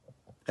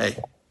Hey,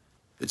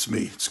 it's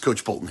me. It's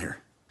Coach Bolton here.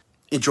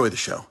 Enjoy the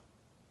show.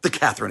 The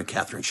Catherine and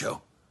Catherine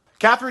Show.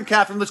 Catherine,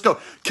 let's go.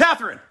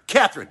 Catherine,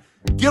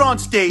 get on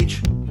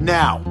stage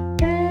now.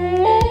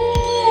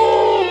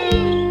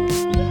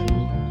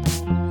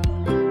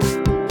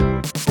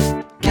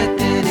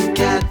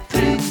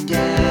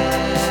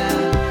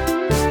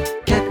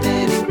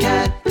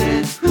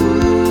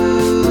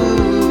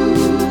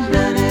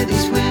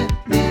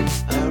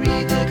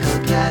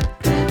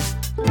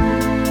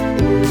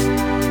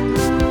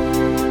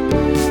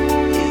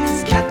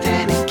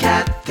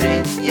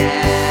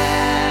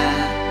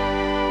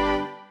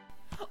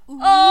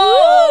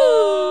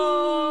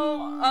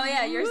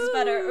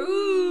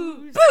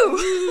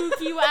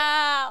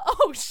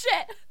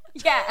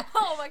 Yeah.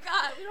 Oh my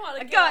god, we don't want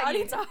to give our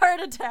audience a heart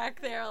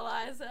attack there,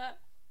 Eliza.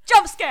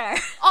 Jump scare.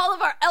 All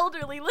of our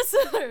elderly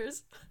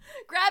listeners,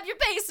 grab your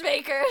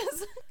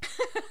pacemakers.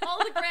 All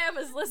the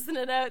grandmas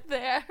listening out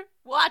there,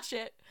 watch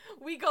it.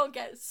 We gonna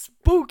get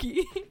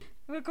spooky.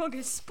 We're gonna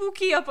get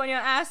spooky up on your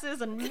asses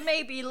and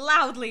maybe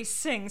loudly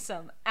sing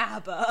some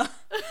ABBA.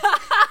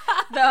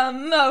 The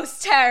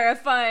most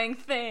terrifying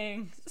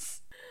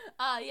things.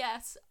 Ah,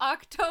 yes,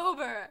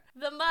 October,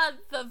 the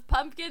month of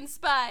pumpkin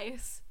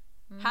spice.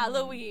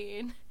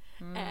 Halloween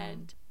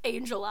and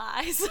angel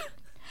eyes. Look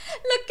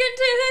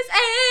into his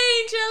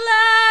angel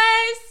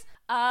eyes.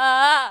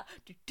 Oh,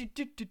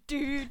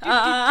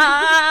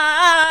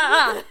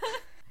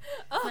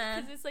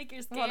 because it's like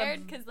you're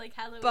scared because like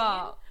Halloween.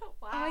 Wow.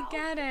 Wow. I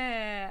get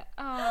it.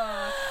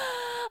 Oh.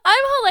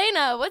 I'm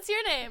Helena. What's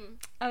your name?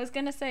 I was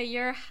gonna say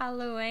you're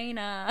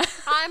Halloweenna.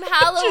 I'm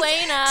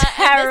Halloweenna.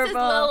 And this is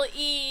little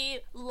E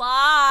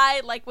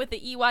lie, like with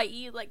the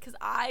EYE, like because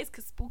eyes,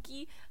 because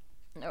spooky.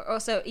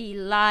 Also,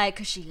 Eli,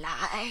 because she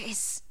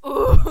lies.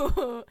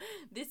 Ooh,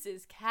 this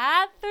is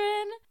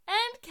Catherine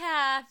and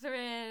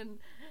Catherine,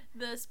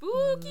 the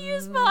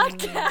spookiest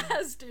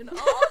podcast in all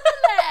the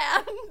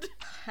land.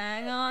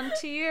 Hang on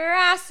to your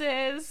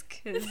asses,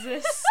 because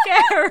it's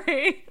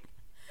scary.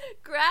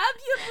 Grab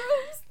your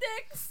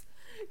broomsticks,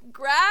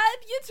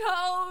 grab your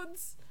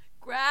toads,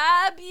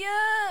 grab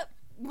your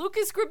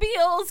Lucas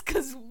Grabeels,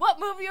 because what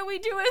movie are we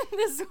doing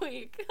this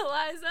week,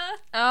 Eliza?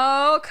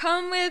 Oh,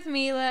 come with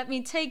me. Let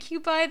me take you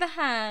by the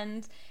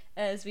hand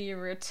as we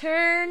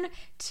return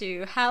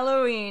to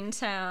Halloween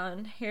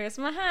Town. Here's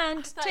my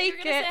hand. Take it. You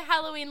were going to say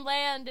Halloween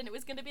Land, and it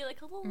was going to be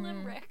like a little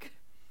limerick.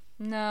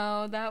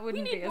 No, that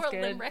wouldn't be as good. We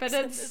need more limericks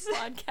in this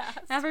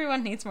podcast.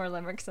 Everyone needs more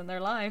limericks in their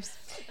lives.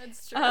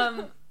 That's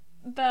true.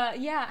 But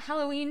yeah,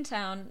 Halloween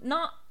Town,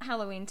 not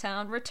Halloween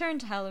Town, Return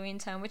to Halloween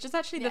Town, which is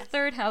actually the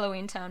third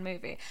Halloween Town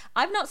movie.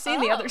 I've not seen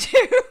the other two.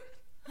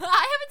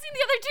 I haven't seen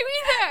the other two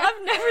either.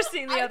 I've never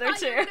seen the other two. I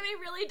thought you were going to be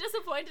really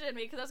disappointed in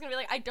me because I was going to be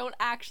like, I don't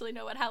actually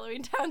know what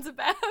Halloween Town's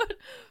about.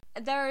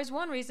 There is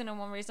one reason and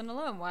one reason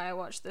alone why I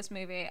watched this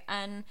movie,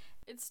 and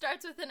it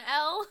starts with an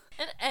L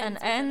and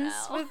ends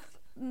with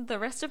the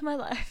rest of my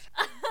life.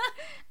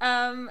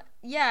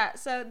 Yeah,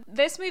 so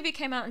this movie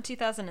came out in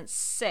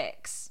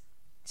 2006.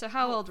 So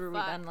how old were we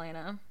then,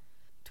 Lena?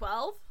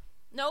 12?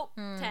 Nope,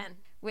 10.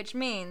 Which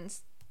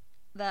means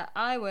that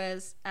I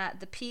was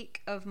at the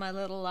peak of my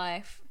little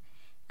life.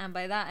 And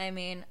by that I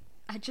mean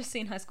I'd just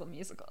seen High School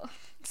Musical.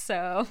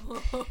 So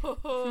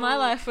my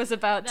life was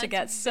about to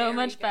get so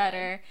much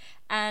better.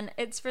 And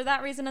it's for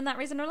that reason and that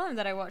reason alone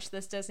that I watched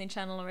this Disney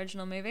Channel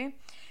original movie.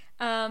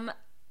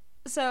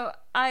 So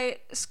I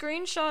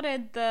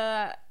screenshotted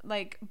the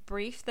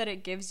brief that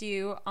it gives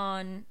you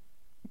on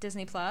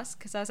Disney Plus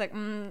because I was like,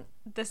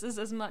 this is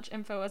as much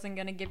info as I'm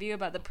going to give you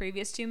about the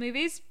previous two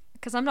movies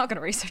because I'm not going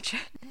to research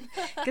it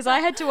because I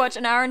had to watch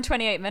an hour and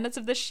 28 minutes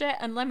of this shit,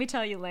 and let me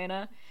tell you,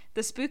 Lena,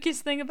 the spookiest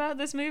thing about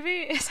this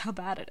movie is how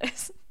bad it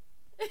is.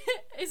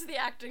 It's the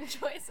acting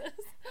choices.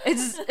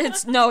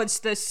 It's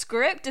the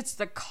script, it's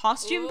the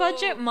costume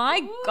budget.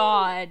 My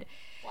God.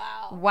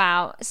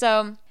 Wow.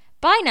 So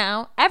by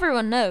now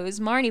everyone knows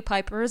Marnie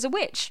Piper is a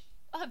witch.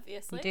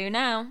 Obviously. We do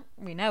now.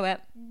 We know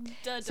it.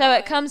 So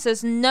it comes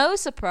as no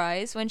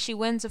surprise when she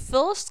wins a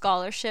full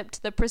scholarship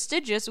to the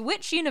prestigious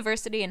Witch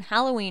University in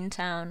Halloween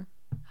Town.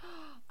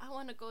 I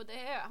want to go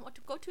there. I want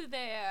to go to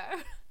there.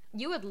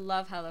 You would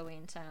love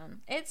Halloween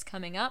Town. It's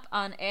coming up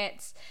on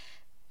its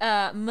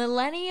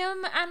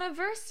millennium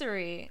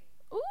anniversary.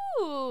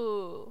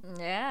 Ooh.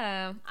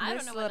 Yeah. I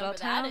don't know what number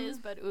that is,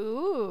 but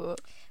ooh.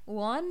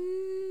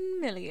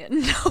 1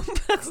 million. No,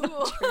 that's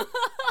not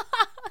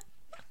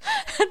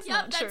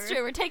true. That's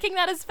true. We're taking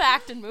that as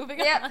fact and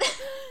moving on.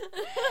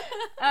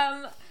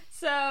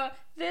 So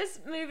this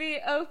movie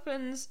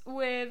opens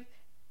with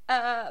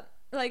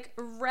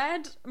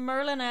red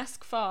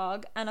Merlin-esque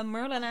fog and a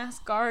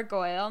Merlin-esque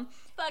gargoyle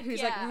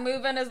who's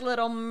moving his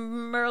little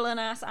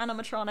Merlin-esque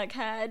animatronic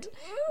head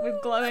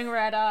with glowing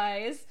red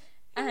eyes.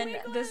 And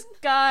this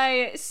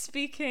guy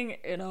speaking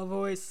in a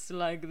voice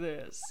like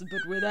this,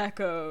 but with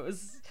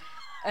echoes.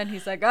 And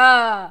he's like,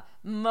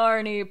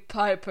 Marnie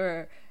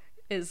Piper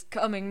is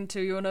coming to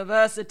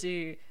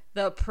university.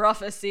 The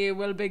prophecy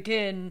will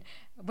begin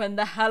when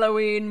the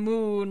Halloween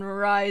moon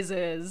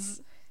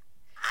rises.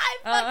 I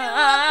fucking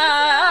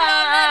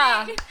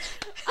love this movie already.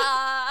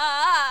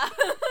 And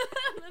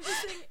then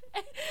just sing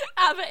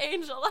ABBA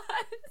Angel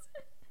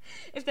Eyes.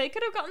 If they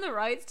could have gotten the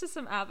rights to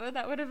some ABBA,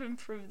 that would have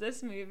improved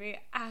this movie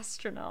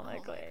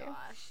astronomically. Oh my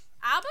gosh.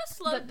 ABBA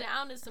slowed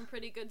down is some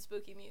pretty good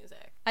spooky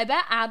music. I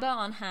bet ABBA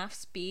on half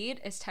speed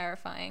is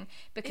terrifying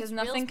because It's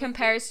real nothing spooky.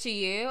 compares to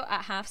you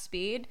at half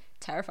speed.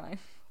 Terrifying.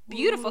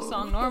 Beautiful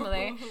song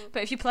normally,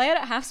 but if you play it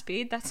at half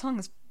speed, that song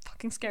is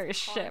fucking scary as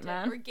shit, Haunted.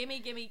 man. Or Gimme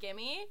Gimme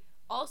Gimme.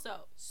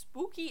 Also,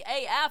 spooky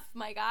AF,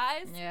 my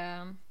guys.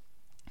 Yeah.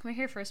 We're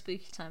here for a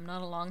spooky time,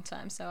 not a long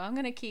time, so I'm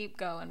gonna keep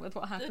going with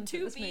what The happens in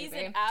two this B's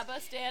movie. in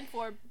ABBA stand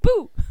for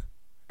boo.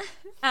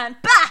 And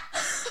bah!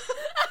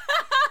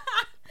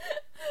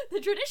 The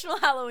traditional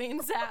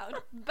Halloween sound.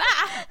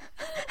 Bah!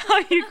 How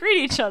you greet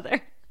each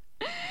other.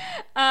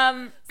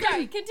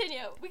 Sorry, continue.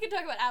 We can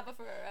talk about ABBA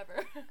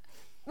forever.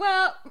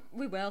 Well,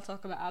 we will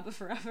talk about ABBA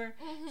forever.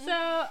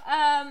 So,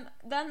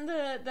 then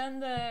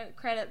the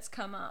credits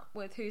come up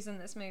with who's in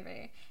this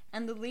movie,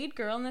 and the lead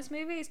girl in this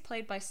movie is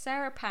played by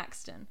Sarah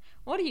Paxton.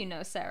 What do you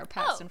know Sarah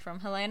Paxton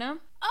from, Helena?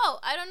 Oh,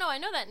 I don't know. I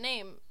know that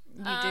name.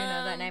 You do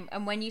know that name,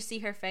 and when you see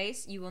her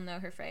face, you will know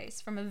her face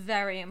from a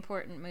very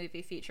important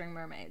movie featuring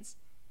mermaids.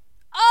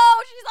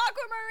 Oh, she's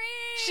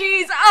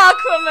Aquamarine! She's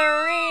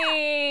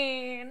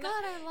Aquamarine!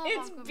 God, I love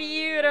It's Aquamarine.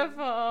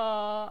 beautiful.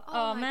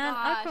 Oh my man,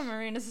 gosh.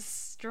 Aquamarine is a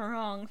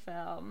strong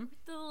film.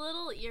 The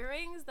little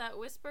earrings that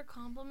whisper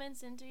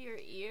compliments into your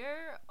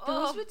ear.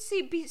 Those Oh,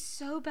 would be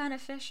so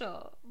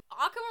beneficial.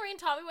 Aquamarine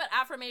taught me what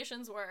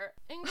affirmations were.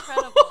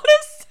 Incredible. What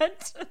a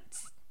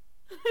sentence.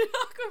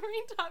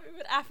 Aquamarine taught me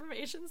what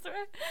affirmations were.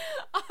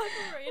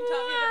 Aquamarine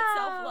taught me about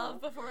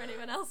self-love before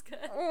anyone else could.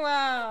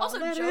 Wow. Also,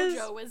 that JoJo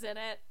is- was in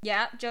it.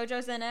 Yeah,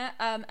 JoJo's in it.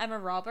 Emma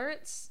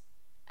Roberts.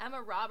 Emma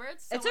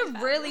Roberts. It's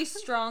someone a really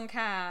fabulous. strong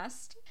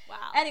cast. Wow.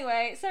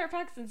 Anyway, Sarah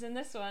Paxton's in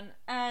this one,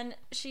 and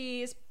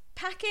she's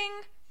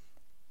packing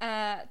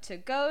to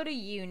go to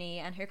uni,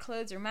 and her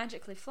clothes are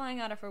magically flying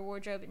out of her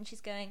wardrobe, and she's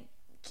going,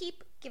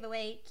 keep, give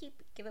away,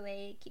 keep, give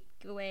away, keep,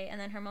 give away. And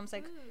then her mom's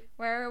like,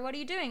 what are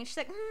you doing? And she's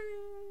like,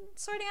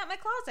 sorting out my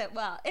closet.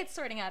 Well, it's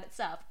sorting out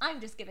itself. I'm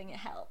just giving it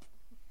help.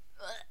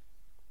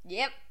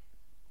 Yep.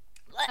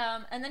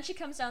 And then she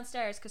comes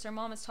downstairs because her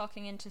mom is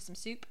talking into some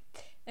soup,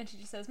 and she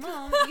just says,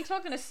 Mom, are you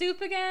talking to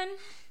soup again?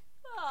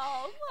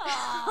 Oh,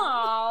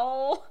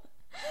 Oh.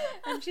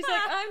 And she's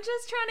like, I'm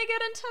just trying to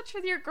get in touch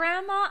with your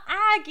Grandma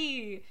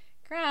Aggie.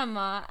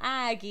 Grandma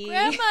Aggie.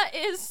 Grandma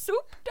is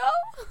soup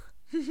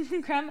dough?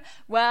 Grandma.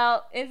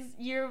 Well,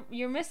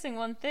 you're missing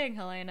one thing,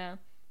 Helena.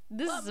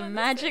 This What is a am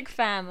I magic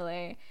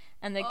family,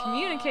 and they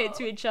communicate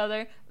to each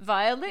other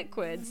via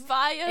liquids.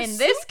 Via In soup?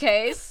 this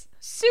case,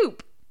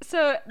 soup.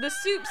 So the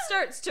soup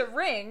starts to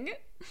ring.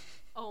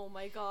 Oh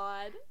my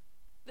god.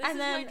 This And is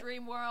then- my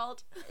dream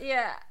world.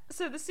 Yeah.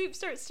 So the soup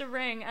starts to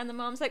ring, and the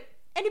mom's like,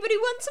 anybody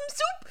want some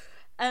soup?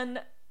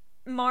 And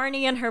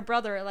Marnie and her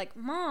brother are like,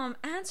 Mom,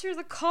 answer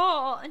the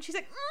call. And she's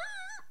like,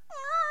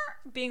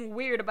 being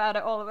weird about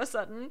it all of a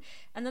sudden.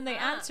 And then they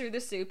answer the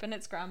soup, and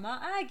it's Grandma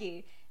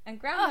Aggie. And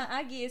Grandma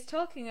Aggie is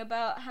talking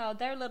about how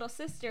their little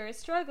sister is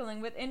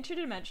struggling with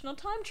interdimensional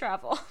time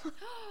travel.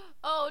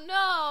 Oh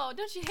no!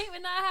 Don't you hate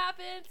when that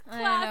happens? I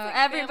know.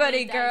 Classic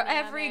family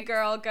Every dynamics.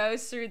 girl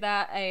goes through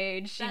that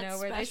age, That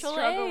where they special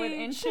struggle with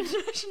age.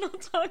 interdimensional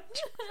time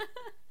travel.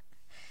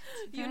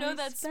 You know Very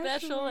that special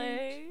special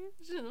age.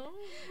 age. You know?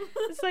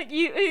 It's like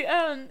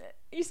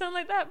you sound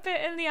like that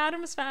bit in the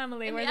Addams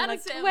Family In where the they're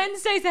Addams like, Family.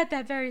 Wednesday's at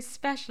that very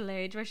special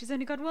age where she's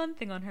only got one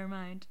thing on her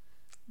mind.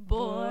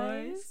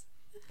 Boys.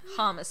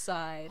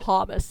 Homicide.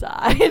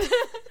 Homicide.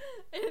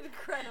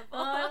 Incredible.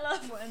 Oh, I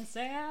love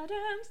Wednesday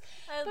Addams.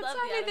 I But love the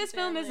sadly, Addams this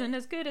film Family. isn't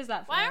as good as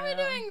that film. Why are we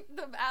doing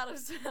the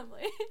Addams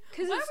Family?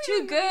 'Cause Why it's are we too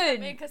doing movies that good.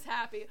 Make us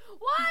happy.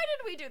 Why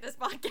did we do this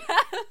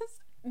podcast?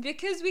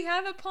 Because we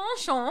have a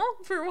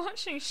penchant for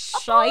watching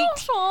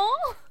shite.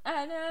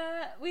 And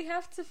we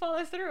have to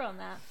follow through on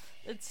that.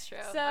 It's true.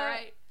 So, all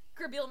right,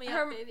 gribble me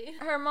up, baby.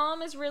 Her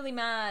mom is really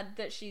mad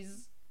that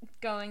she's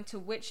going to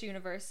Witch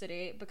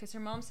University because her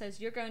mom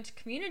says you're going to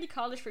community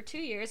college for 2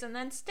 years and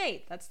then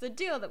state. That's the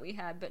deal that we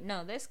had. But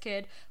no, this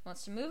kid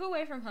wants to move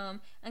away from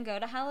home and go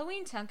to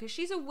Halloween Town because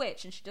she's a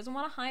witch and she doesn't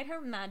want to hide her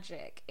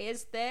magic.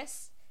 Is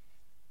this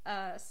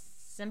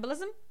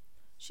symbolism?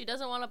 She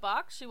doesn't want a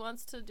box. She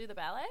wants to do the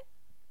ballet.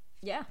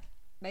 Yeah,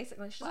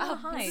 basically. She Wow,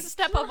 doesn't want to hide. this is a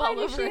step She doesn't up all hide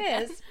who over she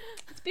again. is.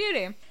 It's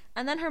beauty.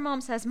 And then her mom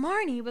says,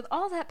 Marnie, with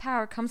all that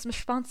power comes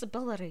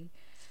responsibility.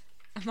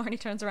 And Marnie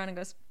turns around and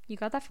goes, you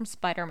got that from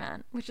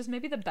Spider-Man, which is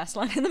maybe the best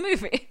line in the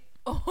movie.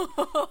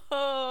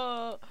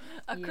 Oh,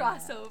 a Yeah.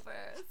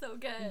 crossover. So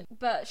good.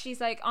 But she's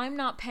like, I'm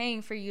not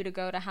paying for you to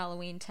go to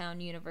Halloween Town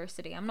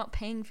University. I'm not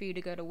paying for you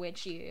to go to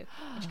Witch U.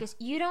 And she goes,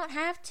 you don't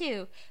have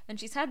to. And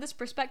she's had this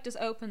prospectus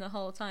open the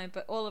whole time,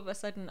 but all of a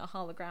sudden a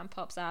hologram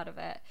pops out of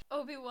it.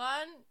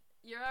 Obi-Wan,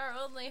 you're our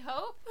only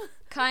hope.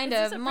 Kind Is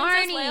of. this a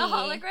Princess Marnie.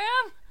 Leia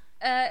hologram?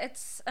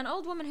 It's an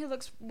old woman who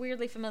looks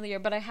weirdly familiar,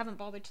 but I haven't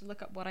bothered to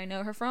look up what I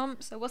know her from,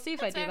 so we'll see if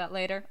That's I do fair. that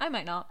later. I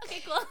might not.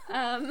 Okay,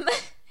 cool.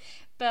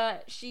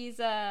 But she's,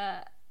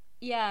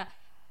 yeah.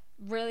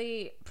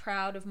 really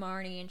proud of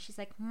Marnie, and she's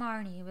like,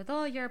 Marnie, with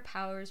all your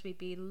powers, we'd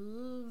be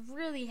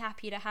really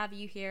happy to have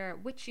you here.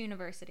 Which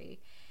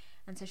university?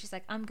 And so she's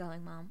like, I'm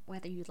going, Mom,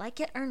 whether you like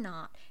it or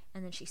not.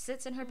 And then she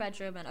sits in her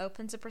bedroom and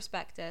opens a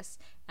prospectus,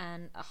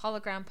 and a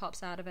hologram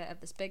pops out of it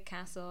of this big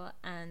castle,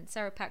 and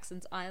Sarah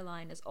Paxton's eye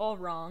line is all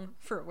wrong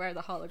for where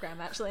the hologram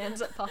actually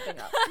ends up popping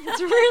up.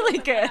 It's really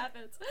good.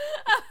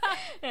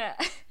 Yeah.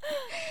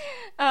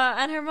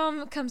 And her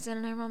mom comes in,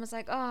 and her mom is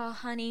like, oh,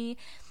 honey,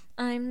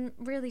 I'm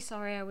really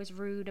sorry I was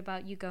rude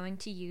about you going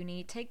to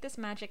uni. Take this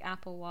magic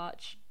Apple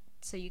Watch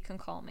so you can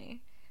call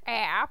me.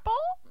 Apple?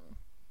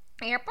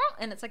 Apple?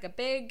 And it's like a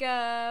big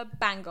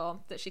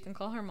bangle that she can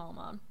call her mom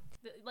on.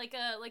 Like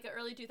a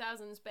early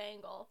 2000s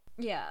bangle.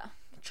 Yeah.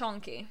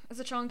 Chonky. It's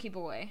a chonky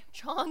boy.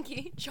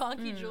 Chonky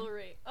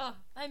jewelry. Oh,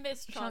 I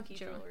miss chonky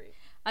jewelry.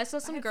 I saw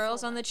some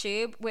girls on the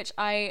tube, which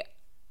I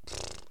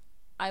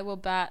will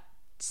bet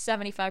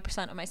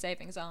 75% of my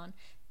savings on,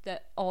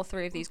 that all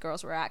three of these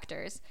girls were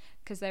actors,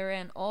 because they were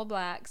in all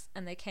blacks,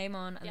 and they came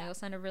on, and they all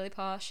sounded really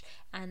posh,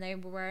 and they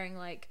were wearing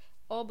like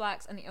all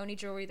blacks, and the only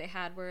jewelry they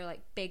had were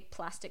like big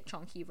plastic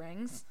chonky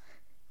rings.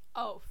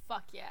 Oh,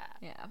 fuck yeah.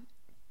 Yeah.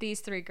 These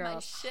three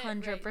girls,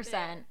 100%.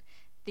 Right,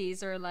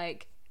 these are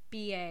like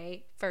BA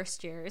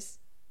first years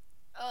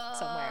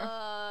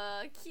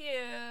somewhere. Cute.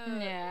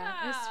 Yeah,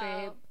 wow. it's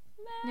sweet.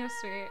 Memories.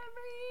 Sweet.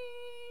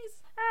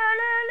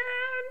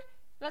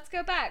 Let's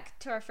go back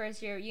to our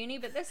first year at uni,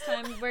 but this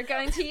time we're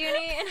going to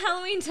uni in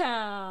Halloween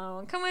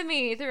Town. Come with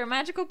me through a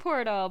magical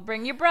portal.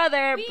 Bring your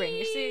brother, bring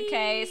your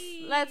suitcase.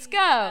 Let's go.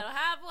 I don't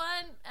have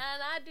one,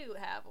 and I do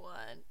have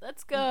one.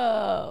 Let's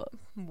go.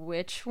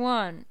 Which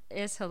one?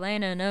 Is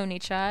Helena an only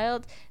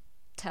child?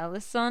 Tell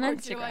us on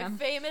Instagram. Do I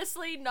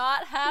famously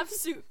not have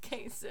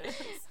suitcases?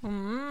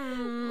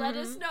 Let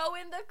us know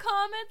in the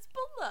comments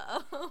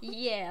below.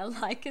 Yeah,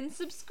 like and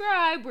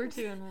subscribe. We're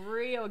doing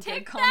real good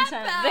Tick content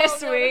that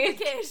this bell week.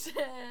 Notification.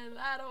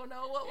 I don't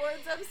know what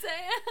words I'm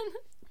saying.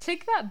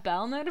 Tick that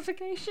bell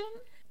notification.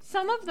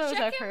 Some of those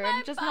Check I've in heard,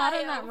 my just not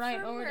in bio that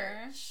right for order.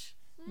 merch.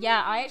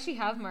 Yeah, I actually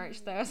have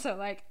merch though, so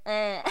like,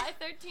 Buy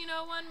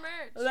 1301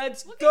 merch.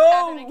 Let's we'll go!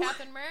 Catherine and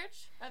Catherine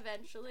merch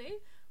eventually.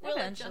 Will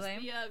Eventually. it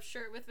just be a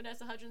shirt with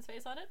Vanessa Hudgens'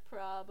 face on it?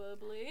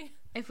 Probably.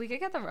 If we could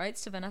get the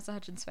rights to Vanessa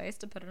Hudgens' face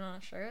to put it on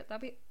a shirt,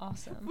 that'd be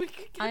awesome. We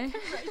could get the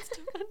rights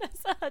to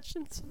Vanessa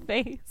Hudgens'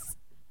 face.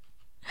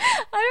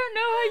 I don't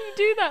know how you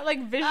do that,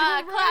 like visual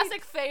rights.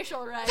 Classic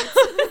facial rights.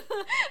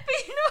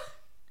 But you know,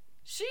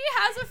 she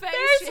has a face.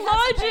 there's she has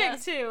a logic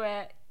face. to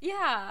it.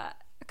 Yeah.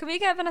 Can we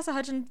get Vanessa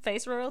Hudgens'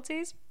 face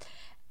royalties?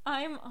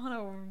 I'm on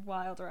a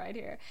wild ride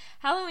here.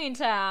 Halloween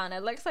Town.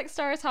 It looks like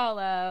Stars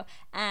Hollow,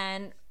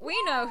 and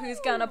we know who's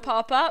gonna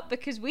pop up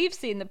because we've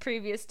seen the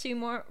previous two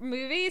more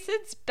movies.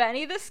 It's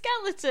Benny the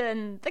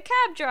Skeleton, the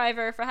cab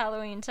driver for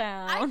Halloween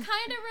Town. I kind of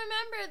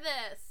remember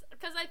this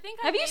because I think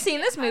Have you seen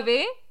this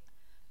movie?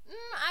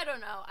 I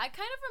don't know. I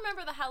kind of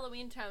remember the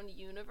Halloween Town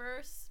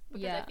universe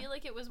because Yeah. I feel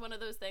like it was one of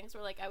those things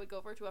where like I would go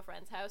over to a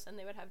friend's house and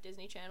they would have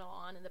Disney Channel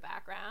on in the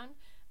background.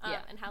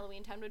 And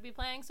Halloween Town would be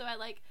playing, so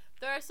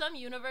there are some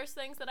universe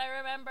things that I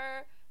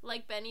remember,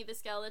 like Benny the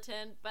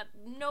Skeleton, but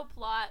no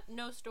plot,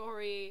 no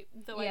story,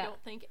 though I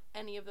don't think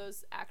any of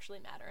those actually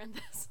matter in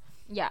this.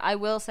 Yeah, I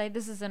will say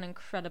this is an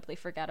incredibly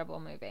forgettable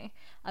movie.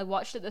 I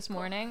watched it this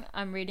morning,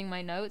 I'm reading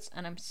my notes,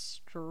 and I'm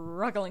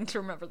struggling to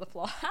remember the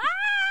plot.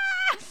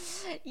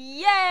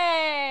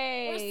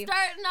 Yay! We're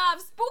starting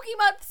off Spooky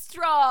Month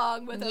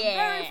strong with a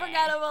very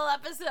forgettable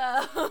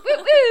episode. Woo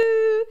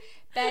woo!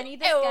 Benny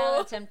the Ew.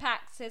 Skeleton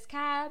packs his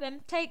cab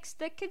and takes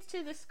the kids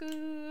to the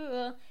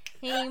school.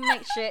 He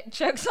makes shit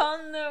jokes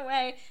on the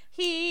way.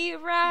 He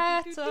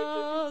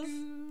rattles.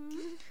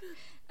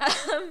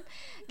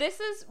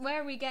 This is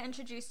where we get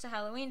introduced to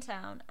Halloween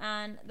Town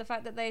and the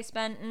fact that they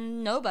spent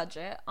no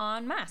budget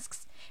on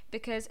masks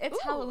because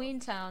it's Halloween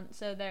Town.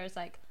 So there's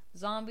like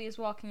zombies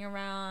walking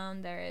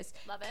around. There's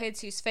kids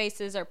whose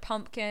faces are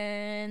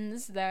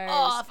pumpkins. There's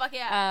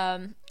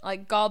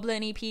like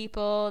goblin-y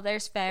people.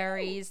 There's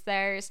fairies.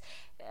 There's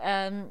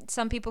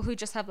some people who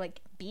just have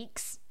like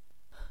beaks.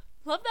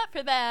 Love that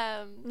for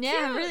them.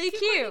 Yeah, really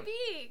cute.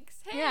 Beaks.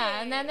 Hey.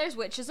 Yeah, and then there's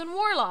witches and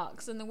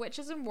warlocks, and the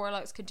witches and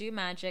warlocks could do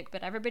magic,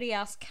 but everybody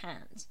else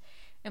can't.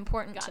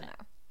 Important to know.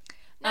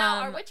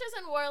 Now, are witches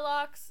and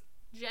warlocks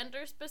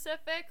gender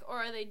specific, or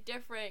are they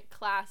different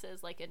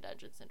classes like in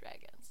Dungeons and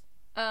Dragons?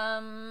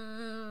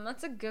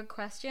 That's a good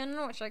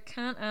question, which I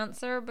can't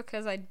answer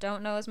because I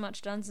don't know as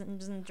much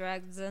Dungeons and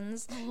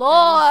Dragons.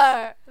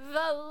 Lore!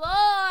 The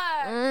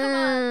lore! Come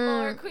on,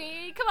 lore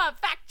queen. Come on,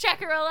 fact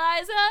checker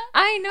Eliza.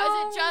 I know.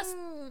 Is it just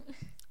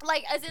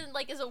like, as in,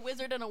 like, is a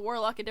wizard and a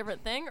warlock a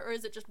different thing, or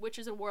is it just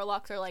witches and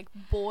warlocks are like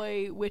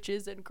boy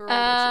witches and girl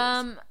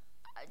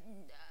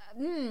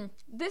witches?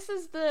 This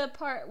is the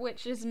part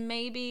which is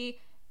maybe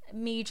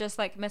me just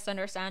like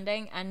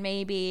misunderstanding and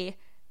maybe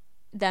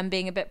them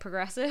being a bit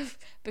progressive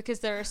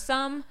because there are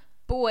some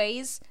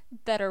boys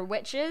that are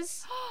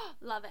witches.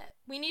 Love it.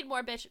 We need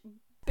more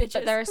Bitches.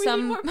 But there are We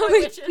some... need more boy we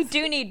witches.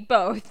 do need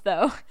both,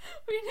 though.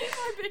 We need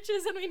more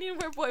bitches and we need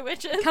more boy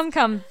witches. Come,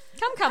 bitches,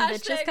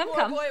 Hashtag come, more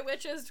come. boy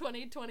witches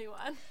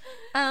 2021.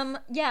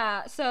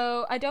 Yeah,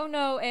 so I don't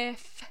know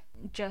if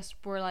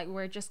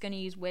we're just gonna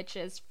use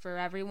witches for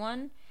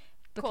everyone,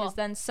 because Cool.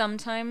 then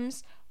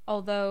sometimes,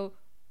 although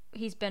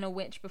he's been a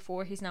witch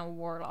before, he's now a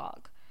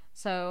warlock.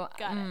 So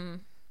Got it.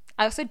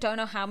 I also don't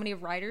know how many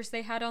writers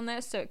they had on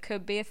this, so it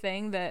could be a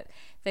thing that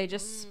they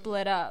just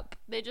split up.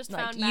 They just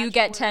Like, found you magic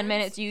get 10 words.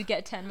 minutes, you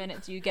get 10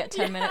 minutes, you get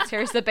 10 minutes.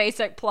 Here's the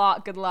basic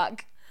plot. Good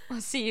luck. I'll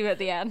see you at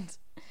the end.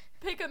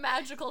 Pick a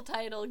magical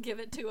title, give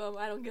it to him.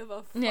 I don't give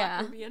a fuck.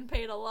 Yeah. We're being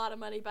paid a lot of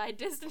money by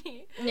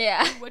Disney.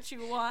 Yeah. Do what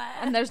you want.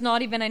 And there's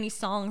not even any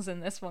songs in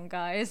this one,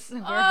 guys.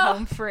 We're Oh.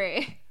 home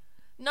free.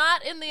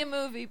 Not in the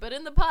movie, but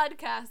in the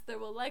podcast, there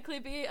will likely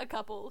be a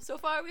couple. So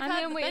far, we've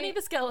had the Benny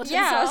the Skeleton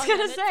Yeah, I was song,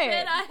 gonna and say it's it.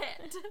 been a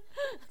hit.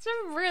 It's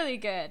been really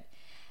good.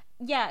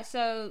 Yeah,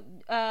 so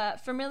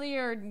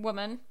familiar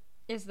woman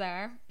is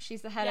there.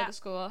 She's the head Yeah. of the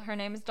school. Her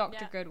name is Dr.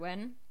 Yeah.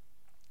 Goodwin.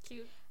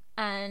 Cute.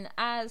 And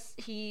as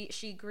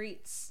she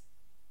greets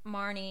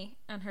Marnie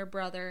and her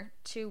brother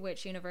to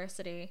Witch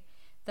University,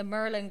 the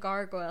Merlin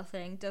gargoyle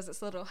thing does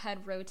its little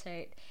head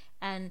rotate,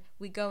 and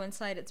we go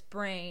inside its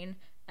brain,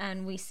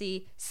 and we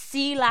see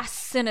Silas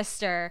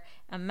Sinister,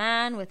 a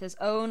man with his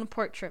own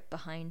portrait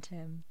behind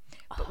him.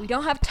 But we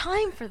don't have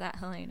time for that,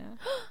 Helena.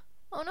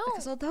 Oh no.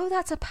 Because although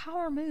that's a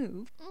power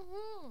move,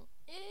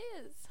 It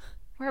is.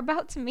 we're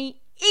about to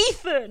meet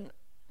Ethan,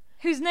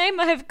 whose name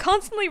I have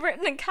constantly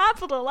written in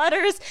capital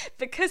letters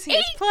because he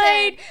is Ethan!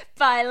 played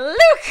by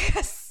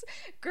Lucas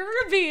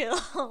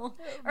Grabeel.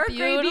 Or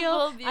Beautiful,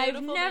 Grabeel. I've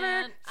beautiful never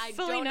man. I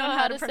fully don't known know how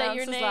how to to say pronounce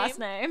your his last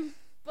name.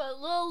 But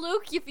little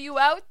Luke, if you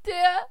out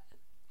there,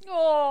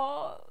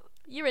 Oh,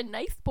 you're a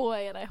nice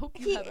boy, and I hope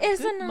you he have is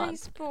good a nice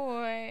month.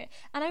 boy.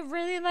 And I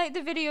really like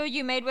the video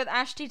you made with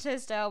Ashley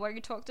Tisdale where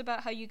you talked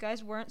about how you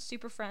guys weren't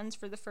super friends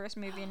for the first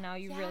movie and now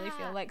you really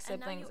feel Yeah, like and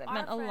now siblings. you It are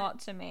meant a lot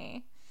friends. to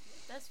me.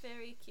 That's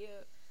very cute.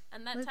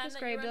 And that time Lucas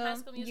that you were in High Grabeel,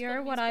 School Musical, you're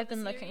the what musical, I've the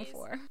been looking series,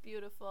 for.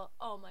 Beautiful.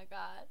 Oh my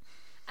god.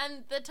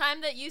 And the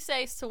time that you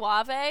say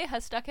suave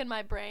has stuck in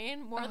my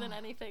brain more than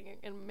anything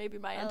in maybe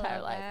my I entire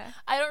love life. that.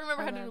 I don't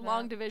remember I how to do love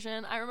long that.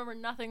 division. I remember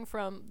nothing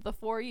from the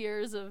 4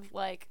 years of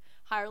like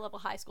higher level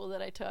high school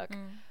that I took.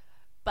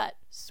 But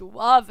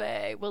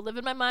suave will live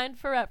in my mind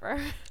forever.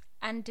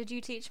 And did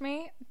you teach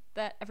me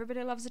that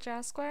everybody loves a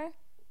jazz square?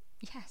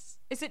 Yes.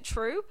 Is it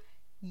true?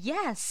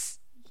 Yes.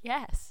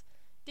 Yes.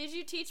 Did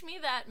you teach me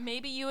that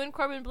maybe you and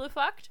Corbin Blue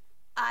fucked?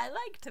 I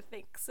like to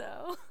think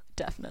so.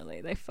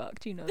 Definitely, they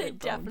fucked. You know They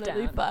brought 'em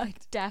definitely down.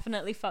 fucked.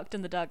 Definitely fucked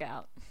in the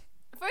dugout.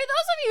 For those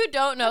of you who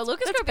don't know,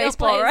 Lucas that's Grabeel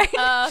baseball, plays,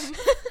 right?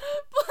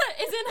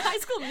 is in High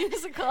School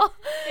Musical.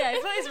 Yeah, he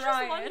If plays you're just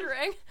Ryan.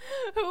 wondering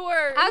who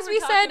we're As we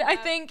said, talking I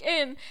about. think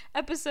in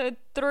episode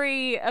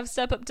 3 of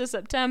Step Up to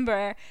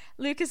September,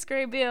 Lucas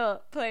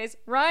Grabeel plays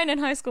Ryan in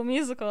High School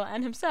Musical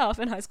and himself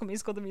in High School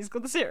Musical, the musical,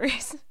 the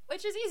series.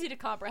 Which is easy to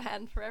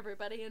comprehend for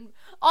everybody and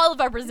all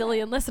of our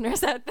Brazilian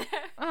listeners out there.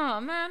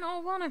 Oh man,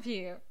 all one of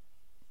you.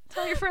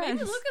 Tell your friends.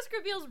 Maybe Lucas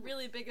Grabeel's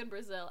really big in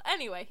Brazil.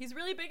 Anyway, he's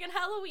really big in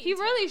Halloween. He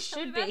really Tell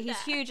me should be. about He's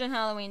that. huge in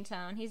Halloween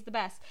Town. He's the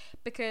best.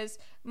 Because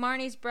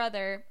Marnie's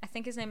brother, I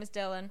think his name is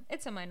Dylan.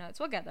 It's in my notes.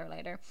 We'll get there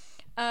later.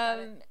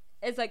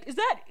 It's like, is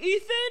that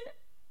Ethan?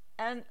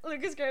 And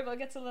Lucas Grabeel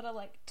gets a little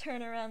like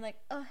turn around, like,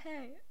 oh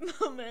hey,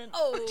 moment,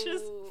 which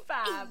is Oh.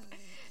 fab.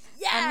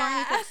 Yeah. And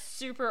Marnie gets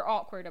super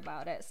awkward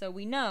about it. So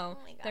we know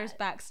Oh my God. there's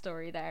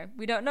backstory there.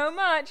 We don't know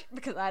much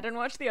because I didn't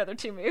watch the other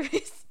 2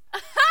 movies.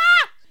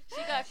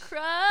 She got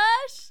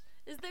crush.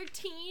 Is there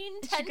teen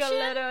tension? She got a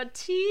little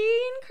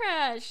teen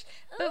crush.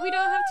 But we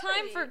don't have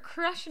time Ooh. for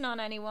crushing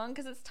on anyone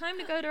because it's time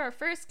to go to our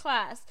first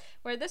class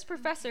where this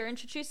professor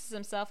introduces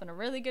himself in a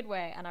really good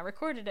way. And I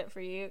recorded it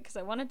for you because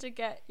I wanted to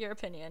get your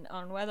opinion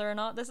on whether or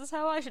not this is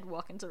how I should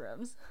walk into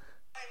rooms.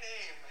 My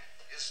name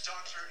is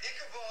Dr.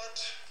 Ichabod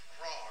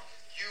Grog.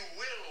 You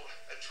will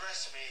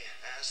address me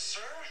as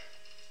Sir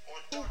or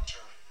Dr.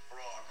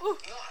 Grog.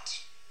 Not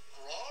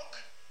Grog,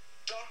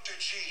 Dr.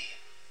 G,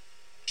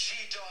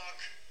 G-Dog,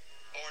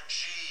 or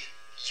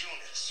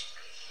G-Unit.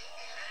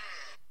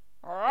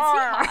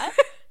 hot?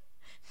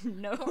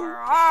 No.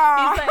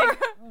 He's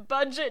like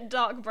budget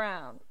Doc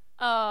Brown.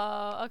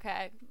 Oh,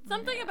 okay.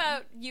 Something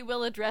about you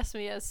will address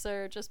me as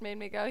sir just made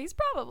me go, he's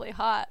probably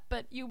hot,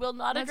 but you will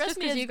not That's address just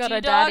me 'cause as you got a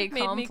G-Dog daddy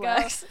made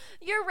complex. me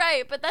go, you're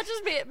right, but that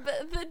just made,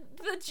 but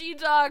the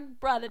G-Dog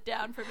brought it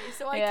down for me,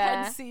 so I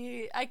Yeah.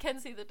 can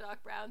see the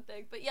Doc Brown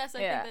thing, but yes,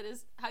 I Yeah. think that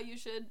is how you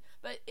should,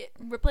 but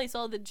replace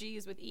all the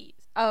G's with E's.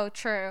 Oh,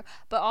 true.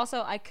 But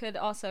also, I could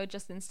also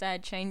just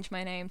instead change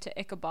my name to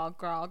Ichabod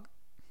Grog.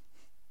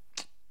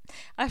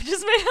 I've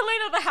just made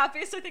Helena the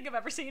happiest I think I've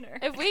ever seen her.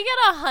 If we get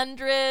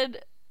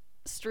 100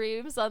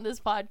 streams on this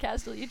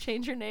podcast, will you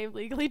change your name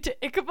legally to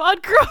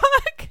Ichabod Grog?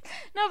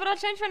 No, but I'll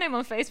change my name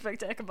on Facebook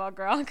to Ichabod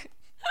Grog.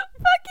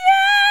 Fuck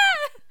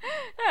yeah!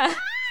 Yeah.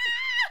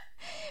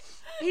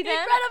 He then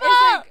Incredible!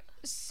 is like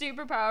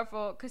super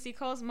powerful because he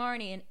calls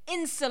Marnie an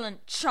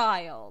insolent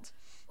child.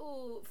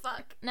 Ooh,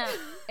 fuck. Now,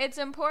 it's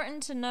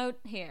important to note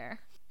here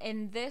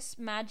in this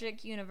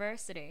magic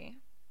university,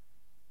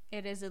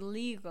 it is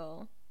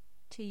illegal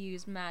to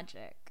use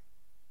magic.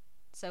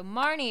 So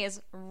Marnie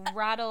is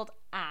rattled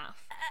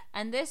AF.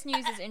 And this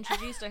news is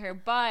introduced to her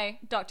by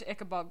Dr.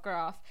 Ichabod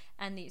Groff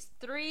and these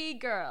 3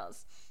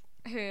 girls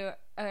who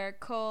are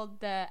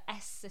called the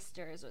S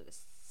Sisters, or the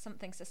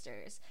something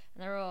sisters.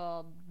 And they're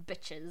all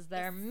bitches.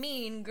 They're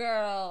mean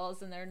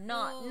girls, and they're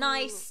not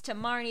nice to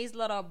Marnie's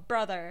little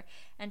brother.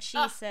 And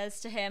she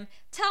says to him,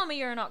 "Tell me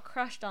you're not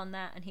crushed on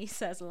that." And he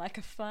says, "Like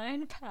a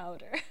fine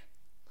powder."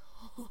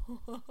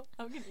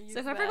 I'm gonna use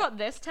So whoever got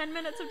this 10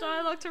 minutes of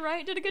dialogue to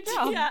write did a good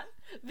job. Yeah,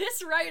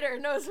 this writer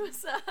knows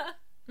what's up.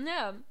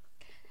 No.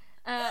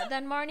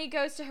 Then Marnie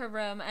goes to her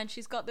room, and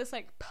she's got this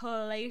like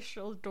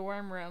palatial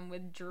dorm room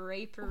with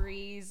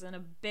draperies and a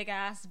big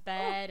ass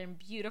bed and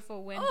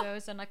beautiful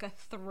windows and like a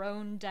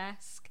throne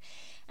desk.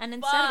 And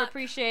instead of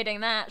appreciating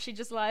that, she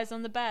just lies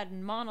on the bed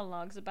and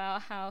monologues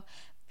about how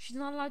she's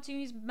not allowed to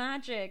use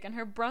magic and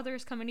her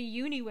brother's coming to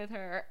uni with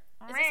her.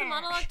 Is this a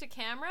monologue to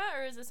camera,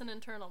 or is this an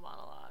internal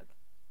monologue?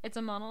 It's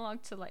a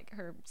monologue to like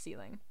her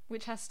ceiling,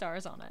 which has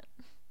stars on it.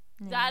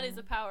 That is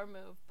a power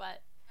move,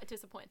 but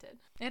disappointed.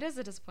 It is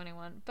a disappointing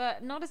one,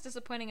 but not as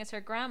disappointing as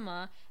her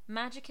grandma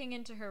magicking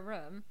into her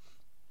room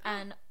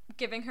and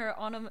giving her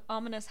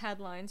ominous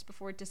headlines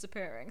before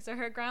disappearing. So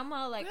her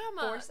grandma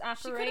force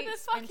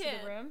apparates into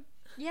the room.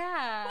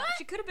 Yeah, what?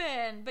 She could have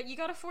been, but you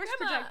gotta force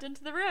project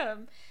into the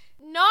room.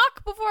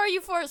 Knock before you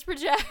force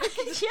project.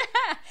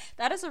 Yeah,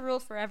 that is a rule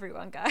for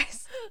everyone,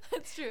 guys.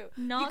 That's true.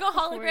 Knock you go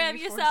hologram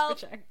you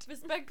yourself.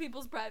 Respect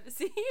people's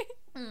privacy.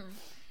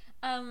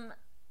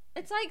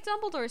 It's like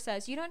Dumbledore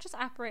says, you don't just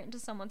apparate into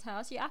someone's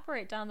house, you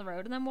apparate down the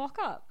road and then walk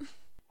up.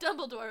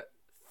 Dumbledore,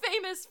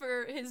 famous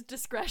for his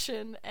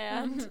discretion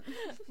and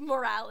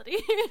morality.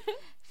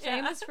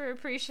 Famous for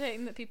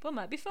appreciating that people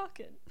might be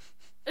fucking.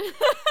 I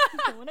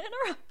don't want to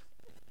interrupt.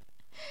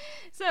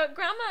 So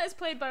Grandma is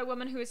played by a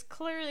woman who is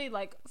clearly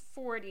like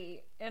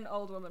 40 in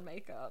old woman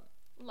makeup.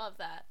 Love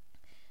that.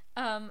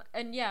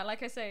 And yeah,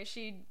 like I say,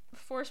 she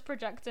force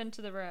projects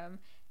into the room,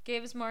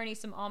 gives Marnie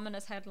some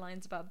ominous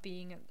headlines about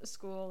being at the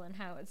school and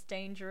how it's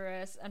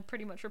dangerous, and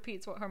pretty much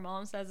repeats what her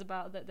mom says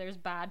about that there's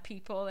bad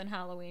people in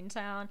Halloween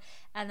Town,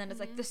 and then it's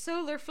like, the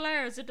solar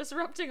flares are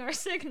disrupting our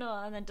signal,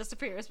 and then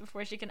disappears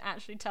before she can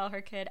actually tell her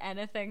kid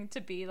anything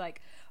to be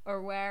like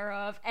aware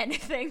of,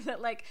 anything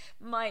that like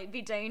might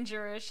be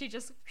dangerous. She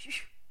just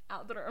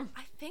out the room.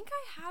 I think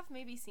I have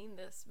maybe seen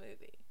this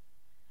movie.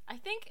 I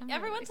think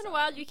every once in a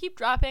while you keep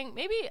dropping,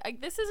 maybe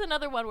this is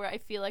another one where I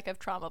feel like I've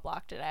trauma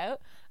blocked it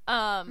out.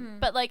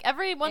 But like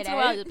every once in a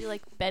while you'll be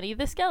like, Benny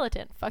the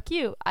Skeleton, fuck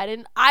you.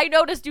 I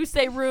noticed you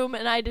say room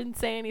and I didn't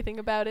say anything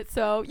about it,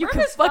 so you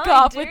can fuck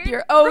off with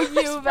your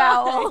OU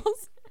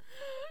vowels.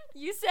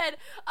 You said,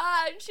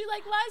 and she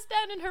like lies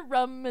down in her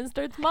room and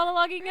starts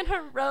monologuing in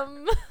her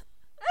room.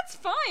 That's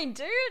fine,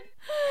 dude.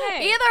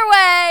 Hey. Either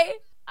way,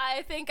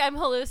 I think I'm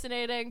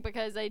hallucinating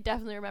because I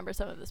definitely remember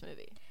some of this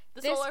movie.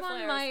 This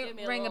one might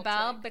ring a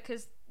bell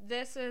because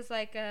this is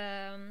like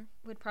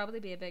would probably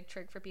be a big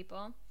trick for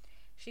people.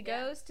 She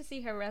goes to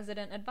see her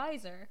resident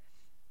advisor.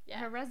 Yeah.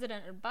 Her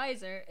resident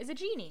advisor is a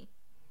genie.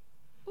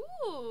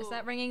 Ooh. Is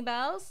that ringing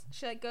bells?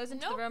 She like goes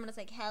into the room and it's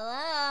like,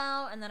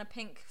 hello, and then a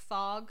pink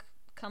fog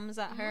comes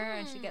at her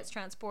and she gets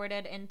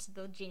transported into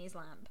the genie's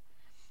lamp.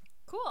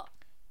 Cool.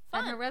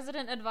 Fun. And her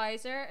resident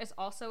advisor is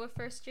also a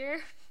first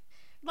year.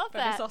 Love but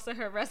that. But it's also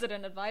her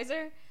resident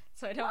advisor,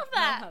 so I don't know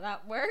how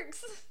that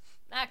works.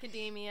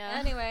 Academia.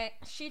 Anyway,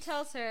 she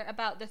tells her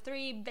about the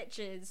 3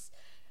 bitches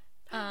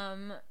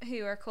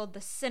who are called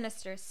the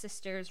Sinister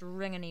Sisters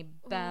Ringany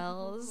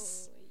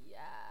Bells. Ooh,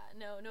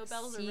 yeah. No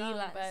bells are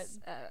wrong, but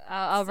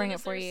I'll ring it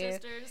for you.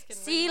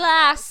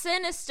 Selah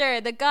Sinister,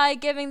 the guy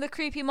giving the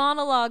creepy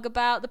monologue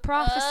about the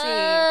prophecy.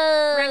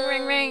 Ring,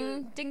 ring,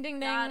 ring. Ding,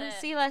 ding, ding.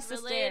 Selah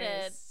Sisters.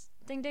 Related.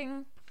 Ding,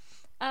 ding.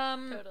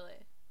 Totally.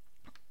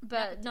 But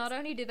nepotism. Not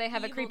only do they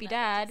have evil a creepy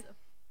dad,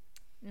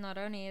 not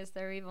only is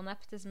there evil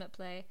nepotism at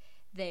play,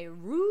 they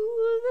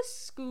rule the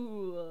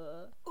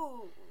school.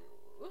 Ooh.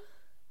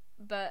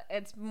 But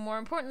it's more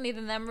importantly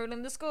than them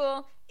ruling the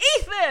school,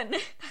 Ethan!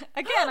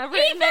 Again, I've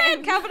written it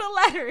in capital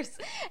letters.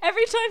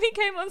 Every time he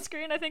came on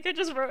screen, I think I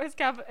just wrote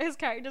his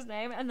character's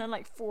name and then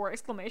like 4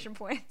 exclamation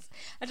points.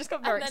 I just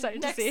got very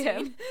excited to see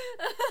him.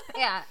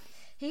 Yeah.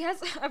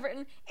 I've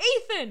written,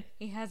 Ethan!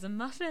 He has a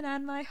muffin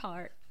and my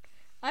heart.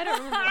 I don't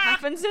remember what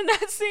happens in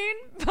that scene,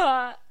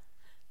 but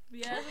he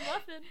has a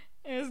muffin.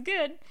 It was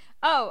good.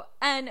 Oh,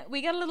 and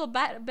we get a little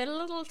bit of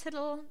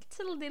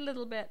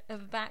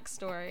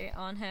backstory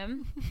on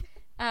him.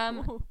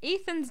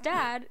 Ethan's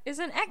dad is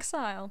in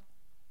exile.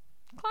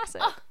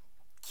 Classic. Oh,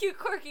 cute,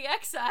 quirky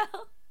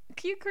exile.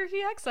 Cute,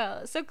 quirky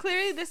exile. So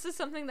clearly this is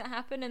something that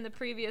happened in the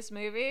previous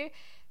movie,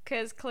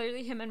 because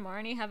clearly him and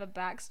Marnie have a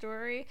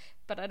backstory,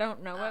 but I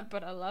don't know it,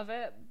 but I love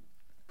it.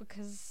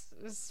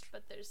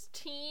 But there's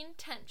teen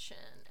tension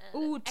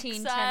and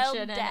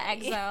and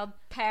exiled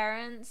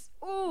parents.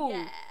 Ooh.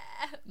 Yeah.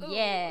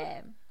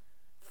 Yeah.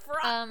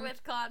 Fraught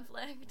with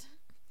conflict.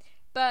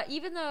 But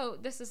even though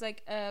this is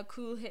like a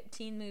cool hip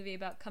teen movie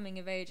about coming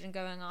of age and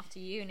going off to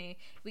uni,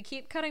 we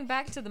keep cutting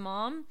back to the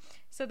mom.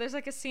 So there's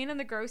like a scene in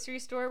the grocery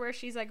store where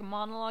she's like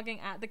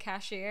monologuing at the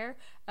cashier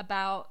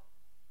about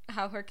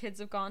how her kids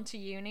have gone to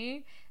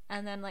uni,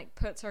 and then like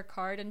puts her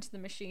card into the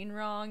machine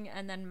wrong,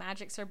 and then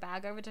magics her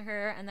bag over to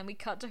her, and then we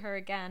cut to her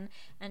again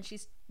and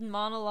she's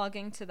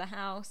monologuing to the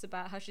house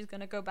about how she's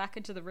going to go back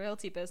into the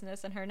realty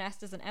business and her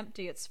nest isn't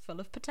empty, it's full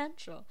of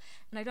potential.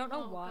 And I don't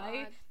know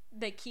why God.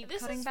 they keep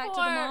This cutting is back to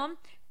for- the mom,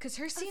 because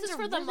her scenes is are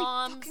for the really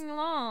moms fucking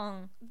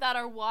long. that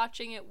are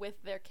watching it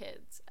with their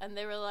kids, and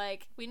they were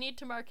like, we need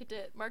to market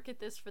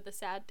this for the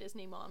sad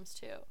Disney moms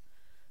too.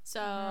 So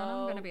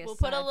I'm gonna be a we'll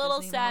put a sad little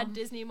Disney sad mom.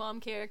 Disney mom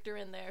character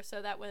in there,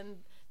 so that when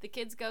the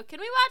kids go, can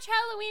we watch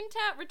Halloween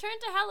Town, Return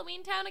to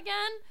Halloween Town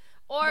again,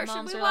 or The should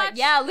moms we are watch like,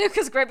 yeah,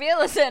 Lucas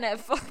Grabeel is in it.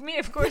 Fuck me,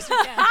 of course we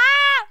can.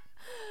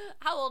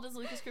 How old is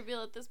Lucas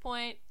Grabeel at this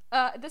point?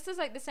 This is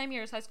like the same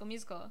year as High School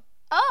Musical.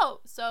 Oh,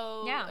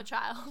 so Yeah. a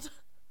child.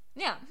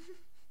 Yeah.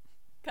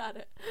 Got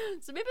it.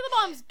 So maybe the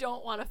moms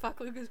don't want to fuck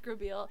Lucas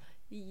Grabeel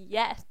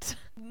yet.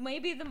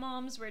 Maybe the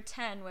moms were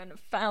 10 when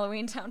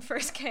Halloween Town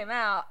first came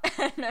out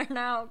and are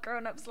now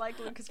grown-ups like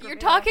Lucas Grabeel. You're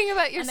talking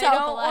about And yourself, they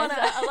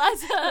don't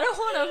Eliza. They don't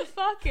want to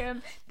fuck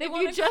him. They If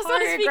want you to just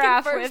wanna speak in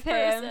choreograph first with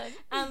him. person,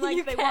 And like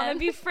you they want to can.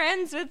 be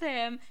friends with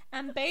him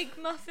and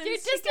bake muffins You're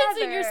distancing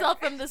together. yourself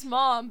from this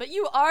mom, but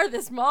you are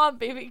this mom,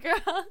 baby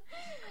girl.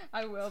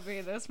 I will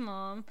be this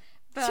mom.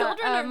 But,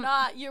 Children or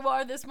not, you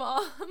are this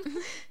mom.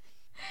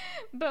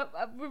 But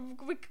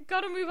we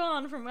gotta move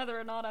on from whether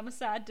or not I'm a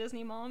sad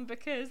Disney mom,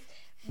 because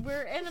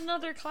we're in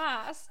another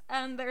class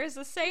and there's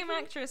the same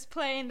actress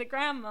playing the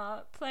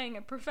grandma playing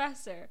a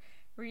professor.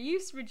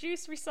 Reuse,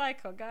 reduce,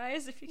 recycle,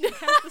 guys. If you can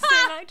cast the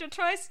same actor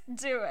twice,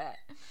 do it.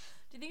 Do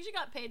you think she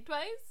got paid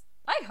twice?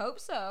 I hope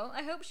so.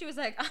 I hope she was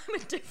like, I'm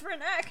a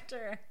different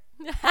actor.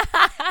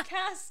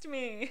 Cast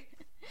me.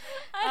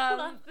 I Um,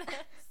 love this.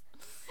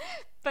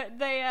 But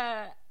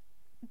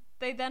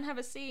they then have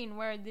a scene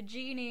where the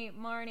genie,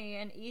 Marnie,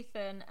 and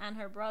Ethan and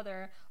her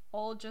brother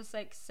all just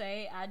like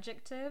say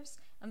adjectives,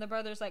 and the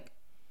brother's like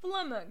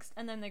flummoxed,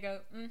 and then they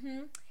go,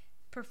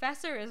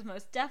 Professor is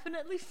most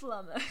definitely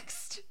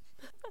flummoxed.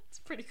 It's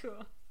pretty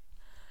cool.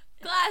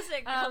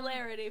 Classic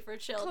hilarity for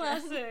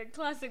children.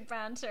 Classic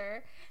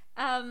banter.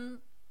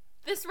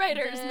 This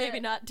writer is The- maybe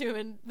not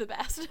doing the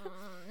best.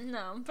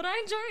 No, but I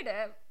enjoyed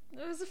it.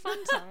 It was a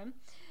fun time.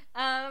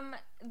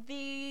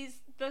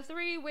 The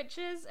three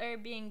witches are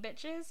being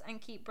bitches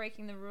and keep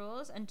breaking the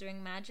rules and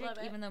doing magic, Love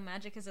it. even though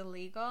magic is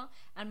illegal.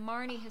 And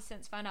Marnie has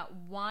since found out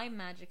why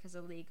magic is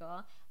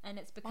illegal, and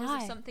it's because Why?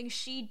 of something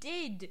she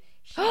did.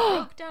 She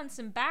broke down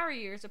some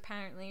barriers,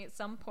 apparently, at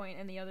some point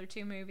in the other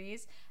two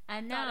movies,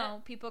 and Got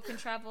now people can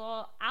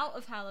travel out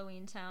of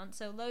Halloween Town,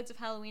 so loads of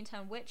Halloween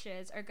Town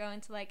witches are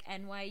going to, like,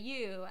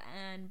 NYU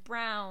and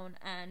Brown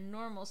and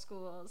normal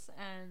schools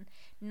and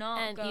not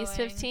And going... East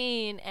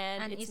 15,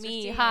 and it's East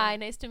me. 15. Hi,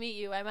 nice to meet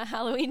you. I'm a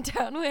Halloween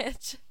Town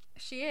witch.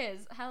 She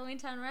is Halloween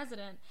Town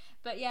resident,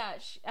 but yeah.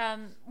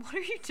 What are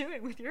you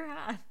doing with your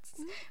hands?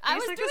 I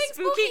Use, was like, doing a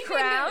spooky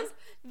crown. fingers.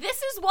 This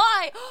is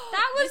why.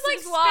 That was This like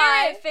is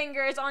why. spirit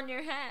fingers on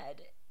your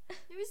head.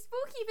 It was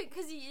spooky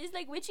because it's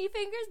like witchy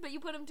fingers, but you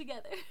put them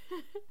together.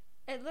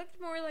 It looked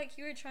more like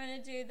you were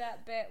trying to do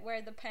that bit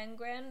where the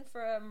penguin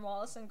from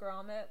Wallace and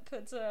Gromit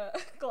puts a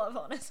glove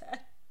on his head.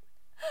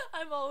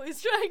 I'm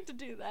always trying to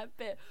do that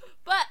bit.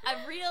 But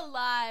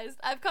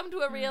I've come to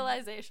a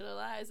realization,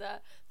 Eliza.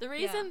 The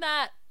reason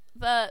that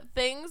the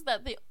things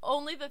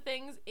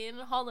in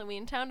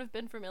Halloween Town have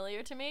been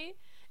familiar to me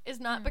is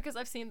not because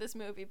I've seen this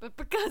movie, but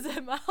because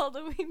I'm a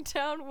Halloween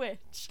Town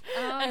witch.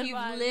 Oh, and you've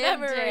my lived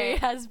memory it.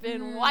 has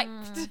been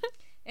wiped.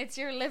 It's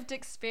your lived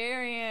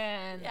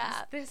experience.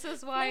 Yeah. This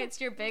is why it's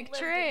your big Lived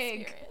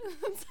trig.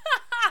 experience.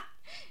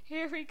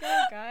 Here we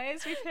go,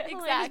 guys. We've hit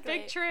Helena's Exactly.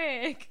 big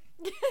trig.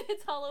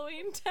 It's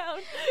Halloween Town.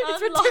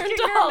 It's Unlocking Return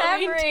to your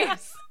Halloween memories.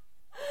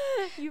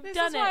 Town. You've This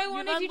done is it. why I You've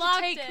wanted you to unlocked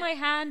take it. my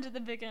hand at the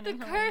beginning.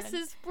 The Helena. curse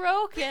is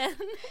broken.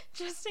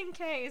 Just in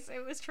case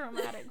it was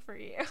traumatic for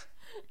you.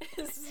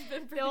 This has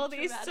been pretty All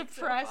these traumatic so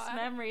suppressed far.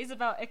 memories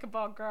about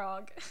Ichabod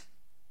Grog.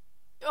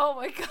 Oh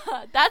my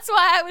god. That's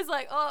why I was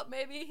like, oh,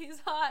 maybe he's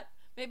hot.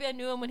 Maybe I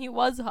knew him when he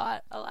was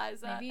hot,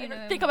 Eliza. Maybe you I knew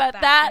didn't him think about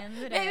back that. in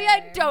the Maybe I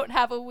day. don't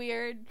have a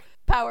weird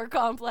power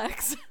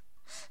complex.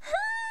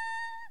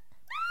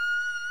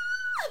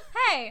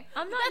 Hey,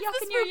 I'm not That's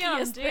yucking the your yum,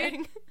 spookiest dude.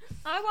 thing.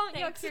 I won't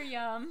Thanks. yuck your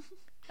yum.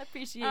 I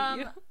appreciate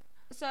you.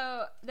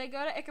 So they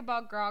go to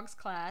Ichabod Grog's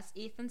class.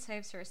 Ethan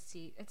saves her a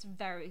seat. It's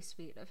very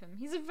sweet of him.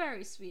 He's a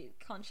very sweet,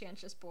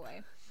 conscientious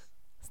boy.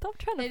 Stop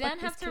trying to They fuck then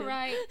have this to kid.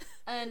 write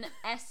an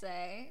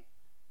essay.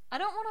 I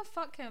don't want to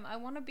fuck him. I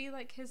want to be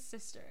like his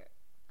sister.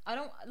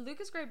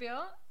 Lucas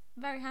Grabeel,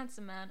 very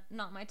handsome man,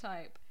 not my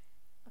type.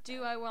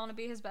 Do I want to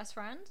be his best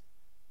friend?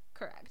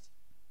 Correct.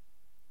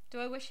 Do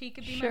I wish he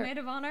could be Sure. my maid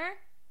of honor?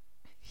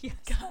 Yes.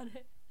 Got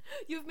it.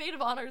 You've maid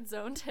of honor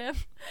zoned him.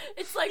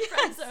 It's like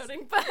friend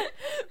zoning, but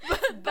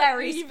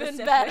Very even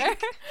specific. better.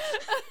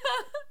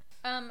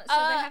 So they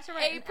have to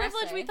write a an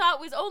privilege essay. we thought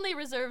was only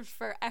reserved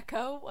for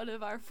Echo, one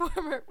of our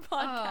former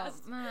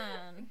podcast Oh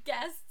man,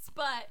 guests,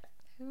 but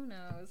who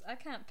knows? I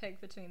can't pick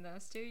between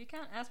those two. You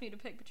can't ask me to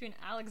pick between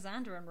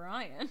Alexander and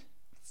Ryan.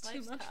 It's too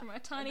Life's much tough. for my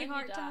And tiny then you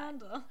heart to die.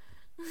 handle.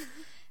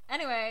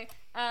 Anyway,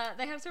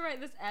 they have to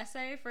write this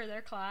essay for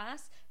their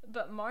class,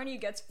 but Marnie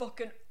gets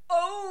fucking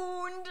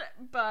owned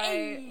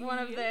by one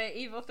of the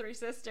evil three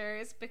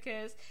sisters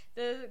because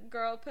the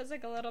girl puts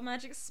like a little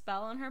magic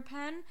spell on her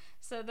pen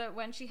so that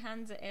when she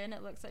hands it in,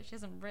 it looks like she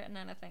hasn't written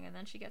anything, and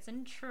then she gets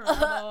in trouble.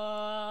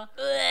 But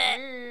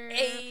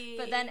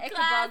then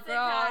Ichabod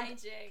Grog,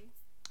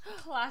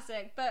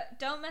 classic. But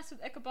don't mess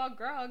with Ichabod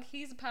Grog.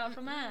 He's a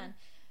powerful man.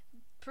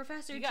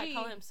 Professor You gotta G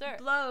call him sir.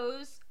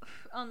 blows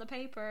on the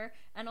paper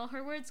and all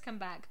her words come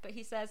back, but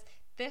he says,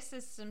 this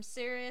is some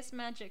serious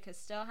magic has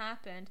still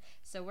happened,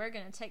 so we're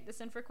gonna take this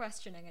in for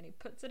questioning, and he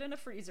puts it in a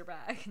freezer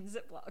bag and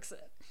ziplocks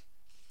it.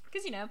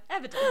 Because, you know,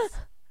 evidence.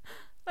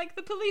 Like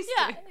the police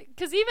Yeah, do.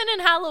 because even in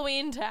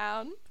Halloween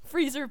Town,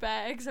 freezer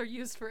bags are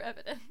used for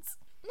evidence.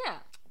 Yeah.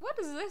 What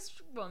does this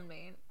one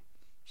mean?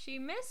 She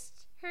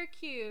missed her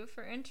cue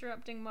for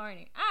interrupting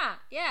Marnie. Ah,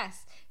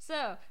 yes.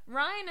 So,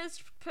 Ryan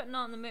is putting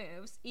on the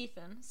moves.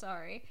 Ethan,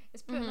 sorry,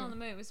 is putting on the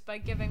moves by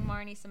giving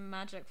Marnie some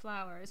magic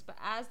flowers. But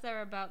as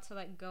they're about to,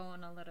 like, go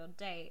on a little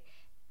date,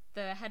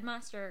 the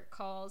headmaster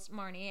calls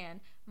Marnie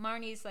in.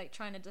 Marnie's, like,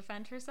 trying to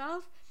defend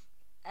herself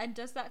and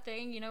does that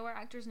thing, you know, where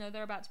actors know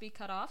they're about to be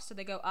cut off, so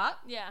they go up,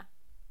 Yeah.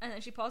 and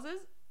then she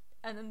pauses,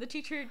 and then the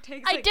teacher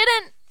takes, I like,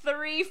 didn't!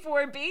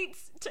 3-4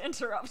 beats to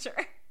interrupt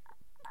her.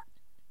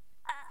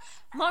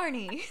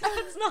 Marnie,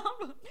 that's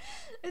not.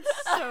 It's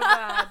so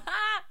bad.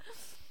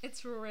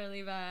 It's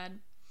really bad.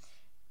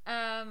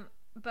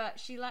 But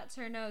she lets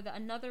her know that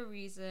another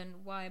reason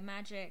why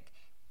magic,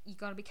 you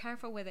gotta be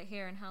careful with it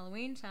here in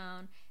Halloween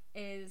Town,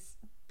 is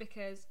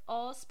because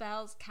all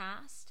spells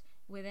cast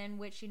within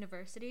Witch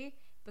University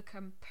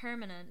become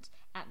permanent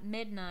at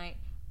midnight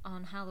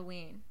on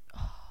Halloween.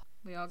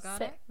 We all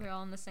got it? Sick. We're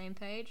all on the same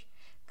page?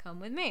 Come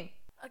with me.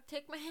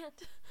 Take my hand.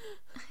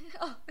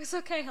 Oh, it's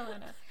okay,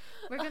 Helena.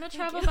 We're gonna thank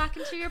travel you. back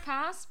into your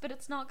past, but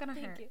it's not gonna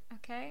Thank hurt. you.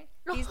 Okay?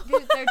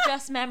 They're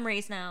just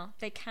memories now.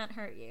 They can't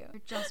hurt you.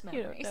 They're just You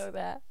memories. don't know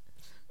that.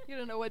 You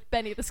don't know what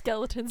Benny the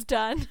Skeleton's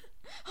done.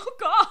 Oh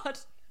God.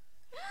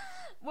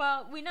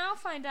 Well, we now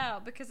find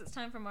out, because it's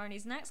time for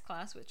Marnie's next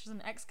class, which is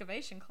an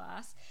excavation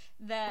class,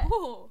 that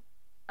Ooh.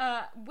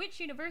 Witch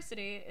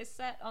University is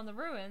set on the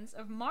ruins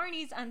of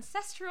Marnie's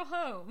ancestral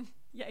home,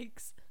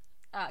 Yikes.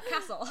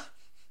 castle.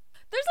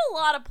 There's a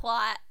lot of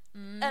plot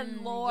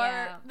and lore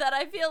yeah. that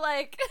I feel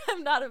like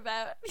I'm not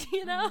about,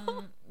 you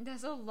know?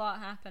 There's a lot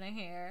happening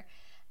here.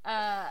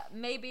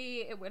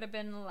 Maybe it would have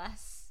been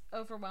less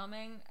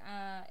overwhelming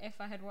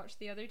if I had watched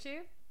the other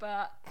two,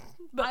 but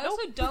I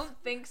also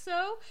don't think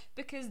so,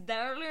 because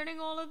they're learning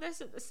all of this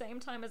at the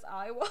same time as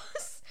I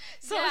was.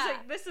 So I was Yeah.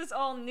 like, this is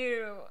all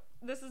new.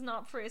 This is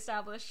not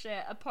pre-established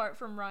shit, apart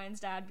from Ryan's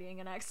dad being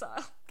in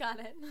exile. Got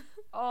it.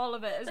 All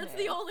of it is That's new.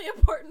 the only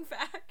important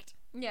fact.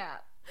 Yeah.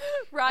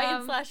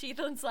 Ryan /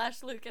 Ethan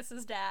 /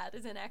 Lucas's dad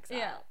is in exile.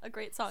 Yeah. A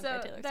great song by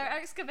So Taylor their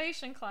Swift.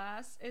 excavation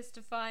class is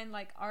to find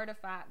like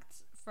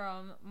artifacts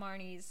from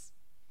Marnie's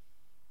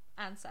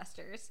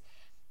ancestors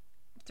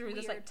through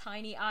this like Weird.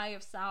 tiny eye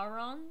of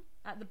Sauron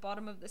at the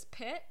bottom of this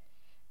pit.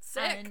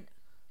 Sick. And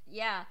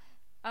yeah,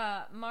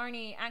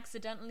 Marnie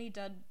accidentally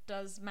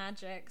does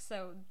magic,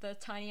 so the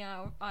tiny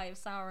eye of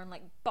Sauron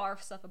like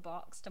barfs up a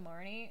box to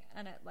Marnie,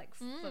 and it like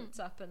floats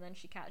up, and then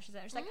she catches it.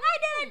 And she's like,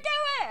 "I didn't do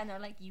it!" And they're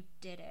like, "You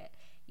did it.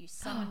 You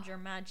summoned your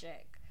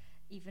magic,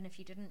 even if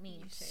you didn't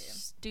mean to."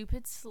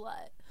 Stupid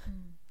slut.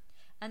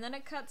 And then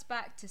it cuts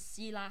back to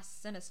Silas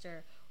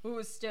Sinister, who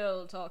is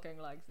still talking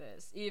like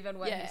this, even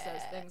when he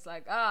says Yeah. things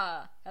like,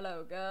 "Ah,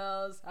 hello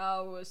girls,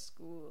 how was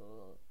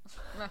school?"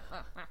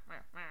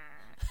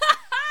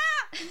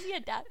 Is he a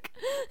duck?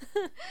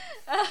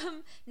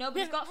 No, but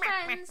he's got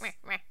friends.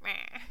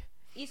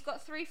 He's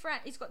got 3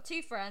 friends. He's got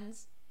 2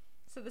 friends,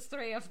 so there's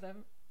 3 of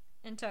them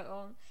in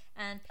total.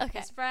 And Okay.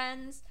 his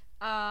friends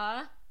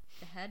are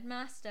the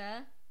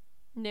headmaster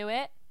Knew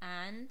it.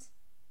 and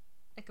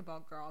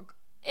Ichabod Grog.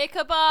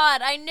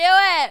 Ichabod, I knew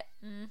it.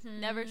 Mm-hmm.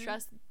 Never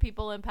trust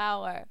people in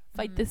power.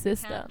 Fight the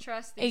system. Can't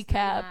trust these 3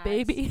 ACAB, lads.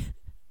 baby.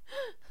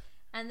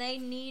 And they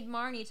need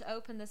Marnie to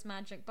open this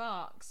magic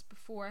box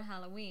before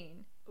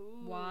Halloween.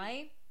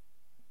 Why?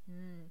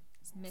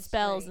 Mystery.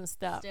 Spells and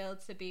stuff. Still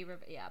to be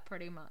yeah,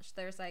 pretty much.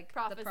 There's like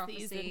Prophecies the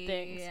prophecy and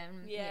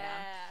things.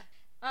 yeah.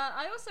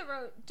 I also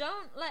wrote,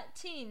 "Don't let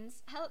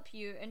teens help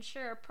you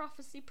ensure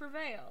prophecy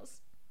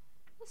prevails."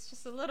 That's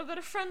just a little bit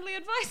of friendly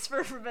advice for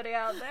everybody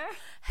out there.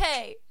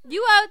 Hey,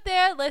 you out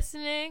there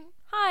listening?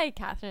 Hi,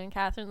 Catherine and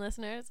Catherine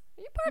listeners.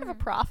 Are you part of a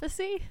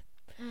prophecy?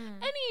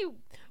 Any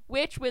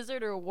witch,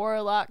 wizard, or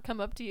warlock come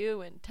up to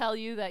you and tell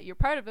you that you're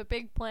part of a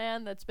big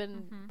plan that's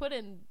been put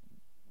in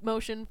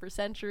motion for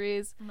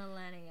centuries?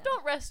 Millennia.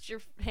 Don't rest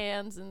your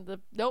hands in the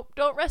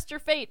don't rest your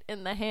fate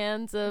in the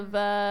hands of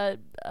a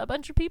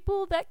bunch of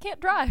people that can't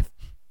drive.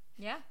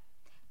 Yeah.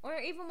 Or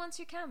even once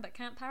you can, but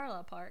can't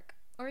parallel park.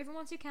 Or even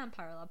once you can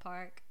parallel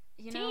park,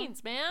 you know,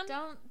 Teens, man.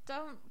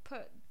 don't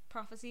put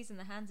prophecies in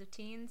the hands of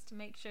teens to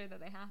make sure that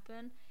they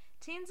happen.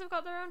 Teens have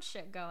got their own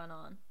shit going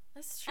on.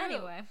 That's true.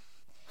 Anyway,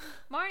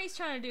 Marnie's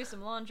trying to do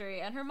some laundry,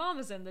 and her mom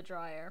is in the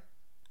dryer.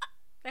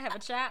 They have a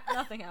chat.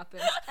 Nothing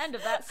happens. End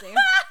of that scene.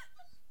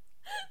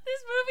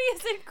 This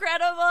movie is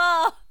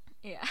incredible.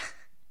 Yeah.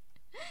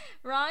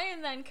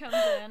 Ryan then comes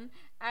in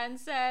and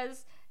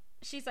says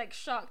she's like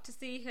shocked to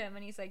see him,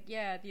 and he's like,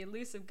 yeah, the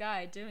elusive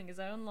guy doing his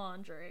own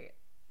laundry.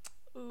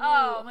 Ooh,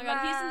 Oh my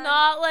god, man. he's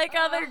not like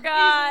other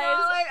guys. He's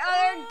not like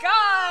other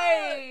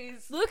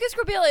guys. Lucas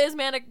Grabeel is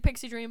Manic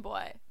Pixie Dream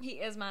Boy. He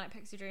is Manic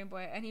Pixie Dream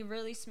Boy, and he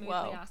really smoothly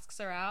Whoa. asks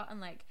her out and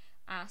like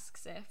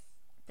asks if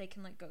they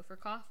can like go for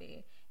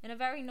coffee in a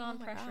very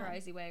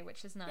non-pressurizing way,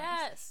 which is nice.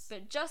 Yes.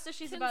 But just as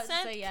she's about to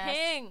Consent say yes,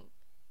 king.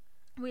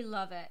 we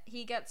love it.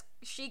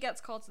 She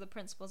gets called to the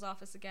principal's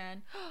office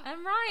again, and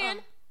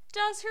Ryan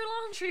does her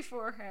laundry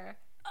for her.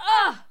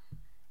 Ah!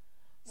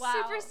 Wow.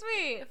 Super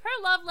sweet. If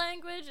her love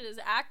language is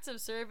acts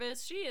of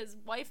service, she is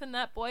wifing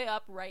that boy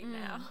up right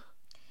now.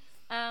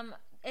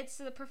 It's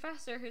the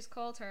professor who's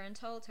called her and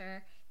told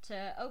her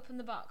to open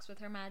the box with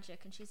her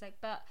magic, and she's like,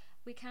 but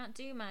we can't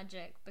do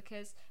magic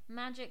because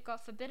magic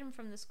got forbidden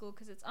from the school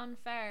because it's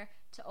unfair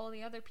to all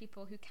the other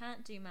people who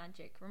can't do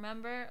magic.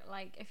 Remember,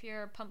 like, if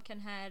you're a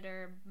Pumpkinhead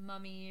or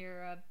Mummy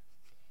or a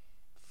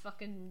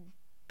fucking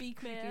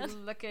Beak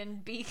man.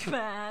 looking beak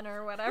man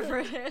or whatever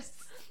it is,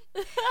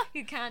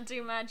 you can't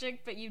do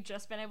magic, but you've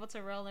just been able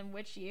to roll in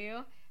Witch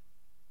U,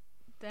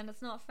 then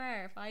it's not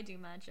fair if I do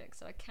magic,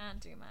 so I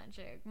can't do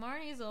magic.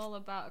 Marnie's all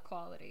about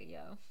equality,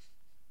 yo.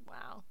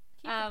 Wow.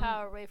 Keep the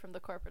power away from the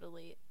corporate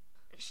elite.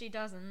 She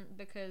doesn't,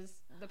 because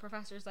the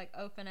professor's like,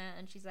 open it,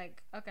 and she's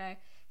like, okay.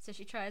 So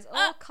she tries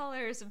all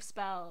colors of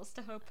spells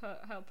to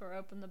help her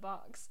open the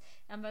box.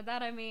 And by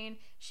that I mean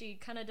she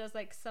kind of does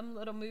like some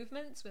little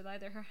movements with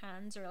either her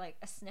hands or like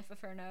a sniff of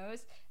her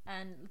nose,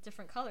 and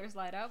different colors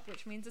light up,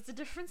 which means it's a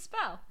different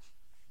spell.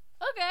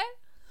 Okay.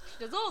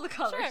 She does all the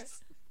colors.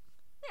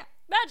 Sure. Yeah.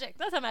 Magic.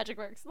 That's how magic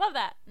works. Love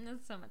that. And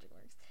that's how magic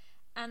works.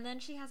 And then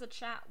she has a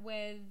chat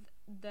with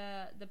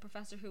the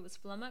professor who was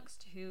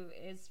flummoxed, who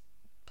is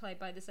played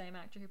by the same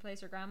actor who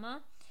plays her grandma.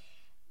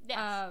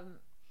 Yes.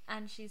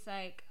 And she's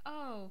like,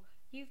 oh,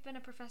 you've been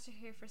a professor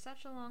here for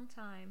such a long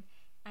time,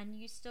 and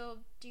you still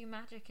do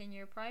magic in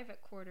your private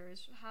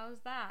quarters. How's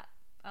that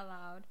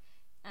allowed?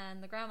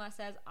 And the grandma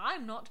says,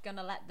 I'm not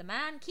gonna let the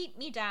man keep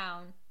me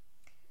down.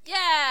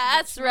 Yeah,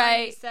 that's Which right.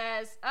 Maggie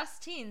says, us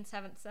teens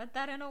haven't said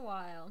that in a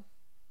while.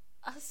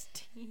 Us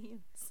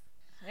teens.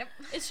 Yep.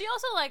 Is she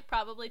also like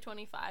probably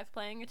 25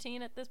 playing a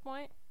teen at this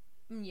point?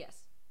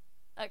 Yes.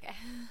 Okay.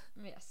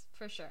 Yes,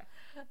 for sure.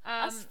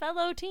 Us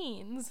fellow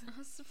teens.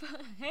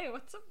 Hey,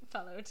 what's up,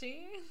 fellow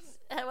teens?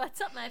 What's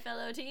up, my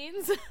fellow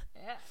teens?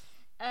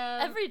 Yeah.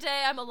 Every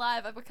day I'm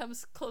alive, I become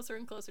closer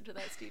and closer to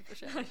that Steve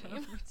Buscemi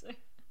meme.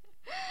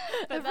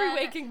 But Every then-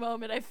 waking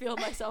moment, I feel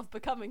myself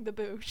becoming the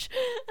Boosh.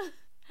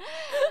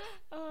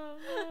 Oh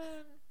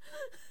man.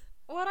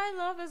 What I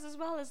love is as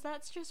well is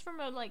that's just from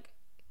a like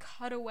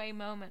cutaway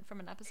moment from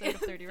an episode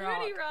of 30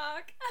 Rock. 30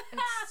 Rock.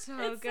 It's so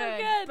It's good.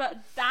 so good. But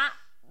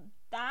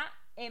that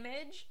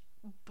image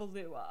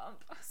blew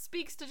up.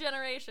 Speaks to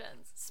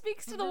generations.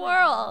 Speaks to the Really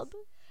world.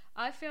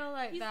 I feel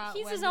like He's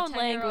when his the own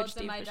 10-year-olds language,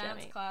 in my Steve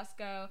dance Buscemi. class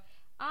go,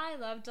 I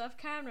love Duff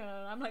Cameron,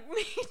 and I'm like,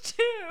 me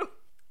too.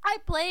 I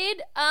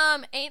played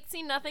Ain't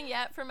Seen Nothing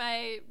Yet for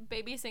my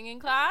baby singing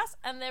class,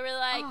 and they were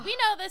like, we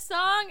know this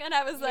song, and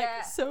I was Yeah.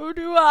 like, so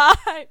do I.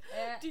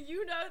 Yeah. Do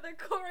you know the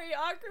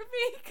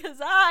choreography? Because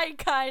I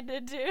kind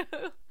of do.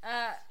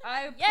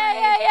 I played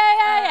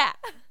Yeah.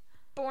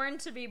 Born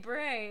to Be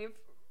Brave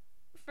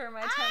for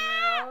my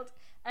 10-year-old,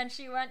 and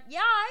she went, yeah,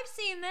 I've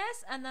seen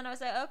this, and then I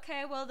was like,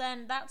 okay, well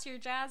then that's your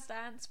jazz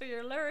dance for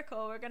your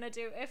lyrical. We're gonna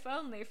do If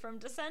Only from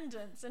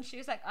Descendants, and she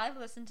was like, I've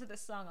listened to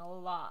this song a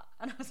lot,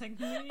 and I was like,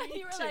 me And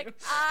you were too. like,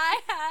 I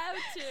have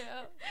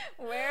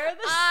to. We're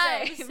the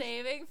I'm same.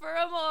 saving for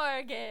a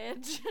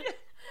mortgage.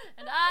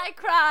 And I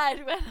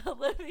cried when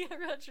Olivia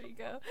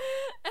Rodrigo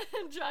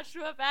and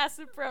Joshua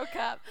Bassett broke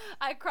up.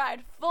 I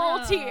cried full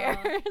Aw.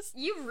 tears.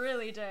 You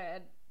really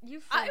did. You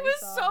I fully was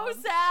so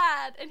sobbed.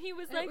 sad. And he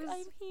was It like, was-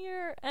 I'm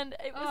here. And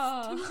it was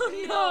Oh too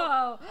real.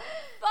 no!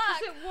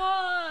 Fuck. Yes, it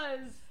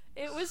was.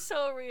 It was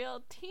so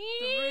real. The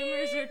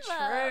rumors are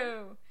love.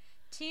 true.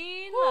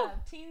 Teen Whew. love.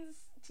 Teens.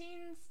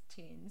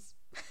 Teens.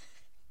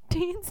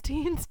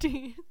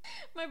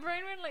 My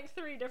brain went like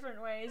 3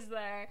 different ways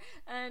there,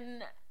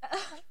 and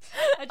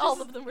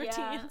All of them were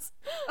teens.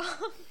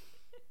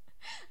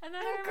 And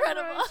then I remember I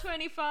Incredible. was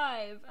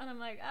 25, and I'm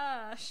like,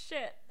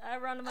 shit, I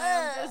run my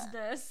own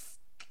business.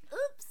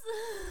 Oops.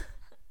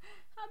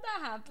 How'd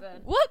that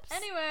happen? Whoops.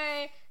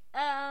 Anyway,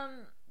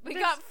 We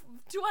this- got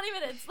 20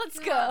 minutes. Let's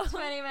Yeah, go.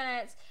 20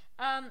 minutes.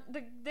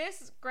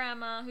 This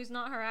grandma, who's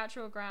not her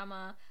actual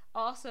grandma,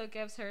 also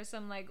gives her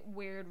some like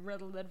weird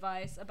riddled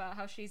advice about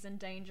how she's in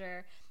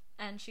danger,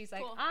 And she's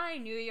like, Cool. I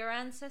knew your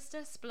ancestor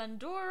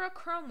Splendora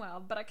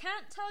Cromwell, but I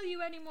can't tell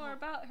you any more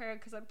about her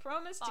because I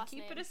promised to Boss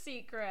keep it name. a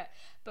secret.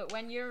 But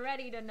when you're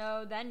ready to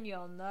know, then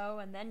you'll know,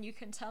 and then you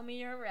can tell me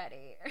you're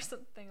ready, or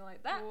something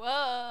like that.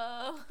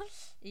 Whoa.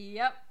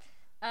 Yep.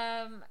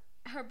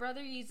 Her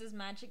brother uses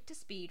magic to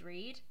speed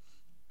read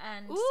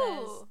and says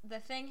Ooh. the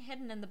thing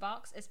hidden in the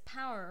box is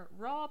power.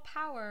 Raw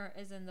power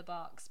is in the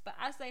box. But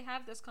as they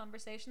have this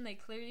conversation, they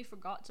clearly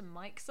forgot to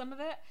mic some of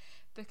it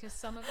because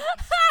some of it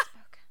is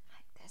spoken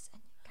like this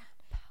and you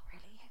can't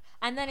really hear.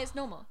 And then it's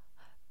normal.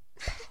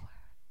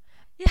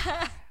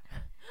 Yeah.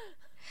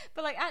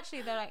 But like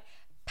actually they're like,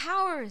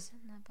 power is in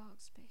the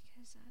box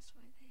because that's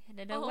why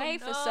they hid it Oh, away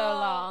for so no.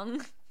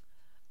 long.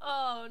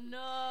 Oh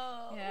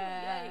no.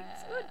 Yeah.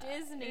 Yikes. Ooh,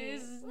 Disney.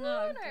 It's Ooh,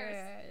 not nurse.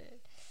 good.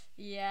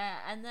 Yeah,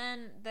 and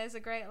then there's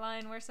a great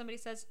line where somebody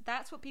says,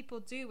 that's what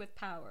people do with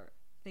power.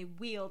 They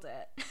wield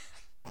it.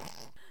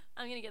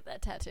 I'm gonna get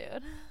that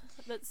tattooed.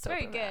 That's so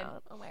Very good.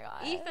 profound. Oh my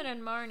god. Ethan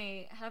and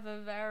Marnie have a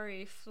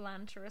very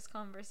flanterous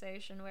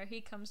conversation where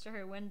he comes to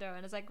her window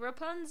and is like,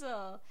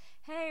 Rapunzel,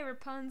 hey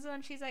Rapunzel,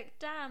 and she's like,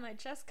 damn, I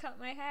just cut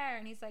my hair,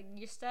 and he's like,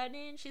 you're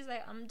studying? She's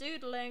like, I'm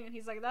doodling, and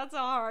he's like, that's a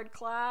hard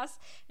class,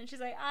 and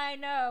she's like, I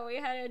know, we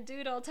had a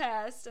doodle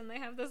test, and they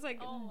have this like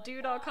Oh my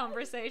doodle God.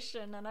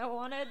 conversation, and I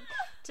wanted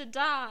to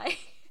die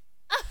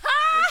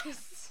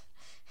because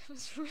it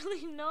was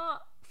really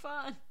not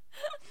fun.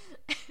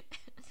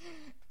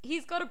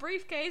 He's got a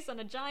briefcase and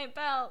a giant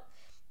belt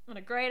and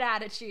a great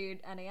attitude,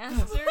 and he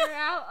asks her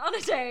out on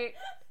a date,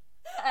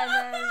 and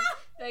then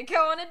they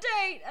go on a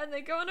date and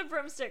they go on a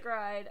broomstick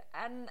ride,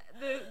 and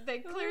they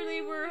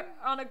clearly were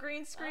on a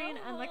green screen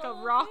and like a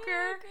Oh,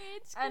 rocker,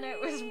 green and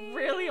it was screen.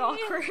 really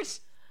awkward.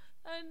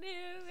 A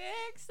new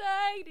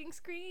exciting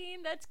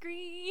screen that's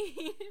green.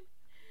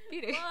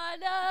 Beauty.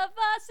 One of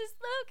us is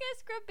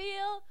Lucas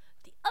Grabeel.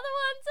 The other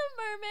one's a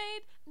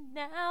mermaid.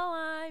 Now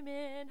I'm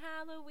in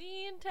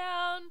Halloween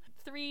Town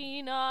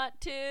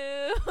 302.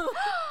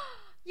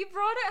 You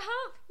brought it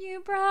home. You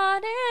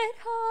brought it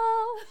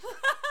home.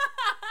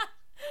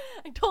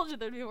 I told you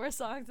there'd be more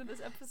songs in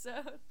this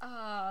episode.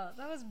 Oh,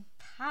 that was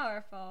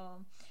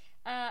powerful.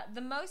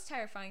 The most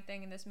terrifying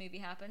thing in this movie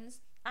happens.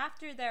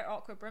 After their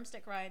awkward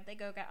broomstick ride, they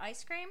go get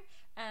ice cream,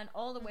 and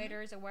all the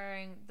waiters are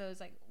wearing those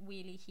like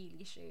wheelie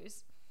heely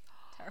shoes.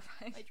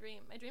 Terrifying.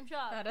 My dream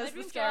job. That My is the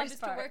dream job scariest is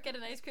part. to work at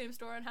an ice cream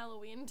store in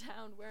Halloween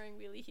Town wearing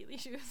wheelie heely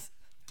shoes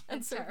and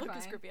It's serve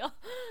Lucas terrifying. Grabeel.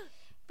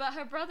 But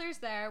her brother's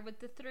there with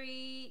the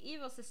three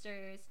evil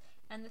sisters,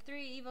 and the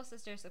three evil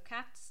sisters have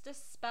cast a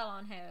spell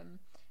on him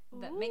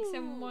that makes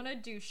him Ooh. want to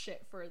do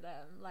shit for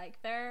them.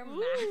 Like, they're Ooh.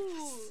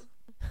 maths.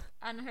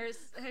 And her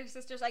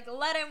sister's like,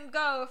 let him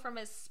go from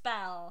his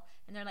spell.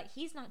 And they're like,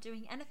 he's not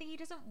doing anything he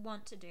doesn't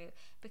want to do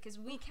because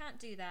we can't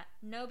do that.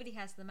 Nobody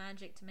has the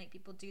magic to make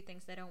people do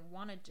things they don't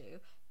want to do.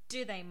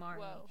 Do they, Marnie?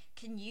 Whoa.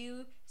 Can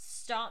you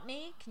stop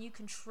me? Can you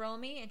control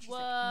me? And she's Whoa.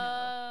 like,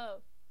 no.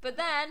 But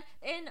then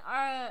in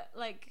our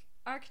like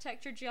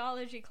architecture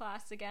geology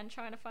class again,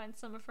 trying to find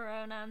some of her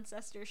own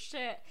ancestors'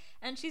 shit,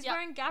 and she's Yep.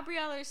 wearing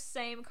Gabriella's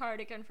same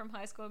cardigan from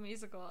High School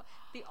Musical,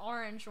 the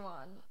orange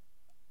one.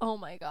 Oh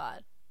my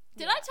god.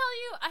 Did Yeah. I tell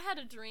you I had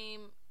a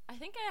dream? I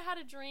think I had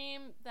a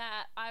dream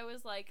that I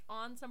was like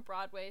on some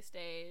Broadway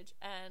stage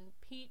and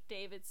Pete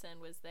Davidson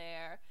was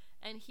there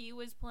and he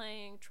was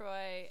playing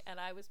Troy and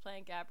I was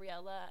playing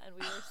Gabriella and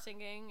we were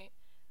singing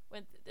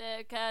with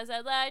 "'Cause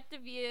I liked the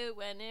view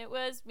when it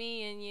was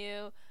me and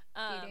you."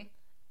 Beauty.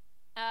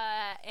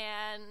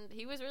 And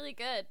he was really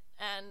good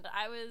and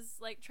I was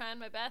like trying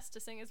my best to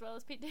sing as well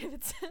as Pete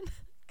Davidson.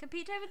 Can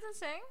Pete Davidson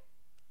sing?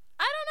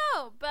 I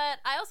don't know, but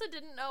I also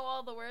didn't know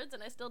all the words,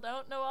 and I still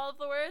don't know all of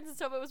the words, and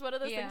so it was one of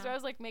those things Yeah. where I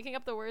was like making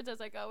up the words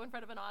as I go in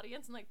front of an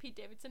audience, and like Pete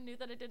Davidson knew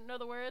that I didn't know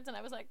the words, and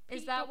I was like,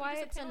 Is "Pete, that don't be why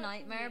it's a disappointed in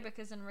nightmare? me."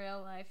 Because in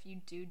real life you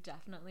do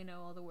definitely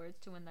know all the words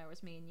to When There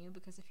Was Me and You,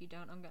 because if you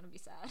don't, I'm gonna be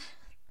sad.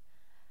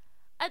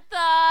 I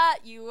thought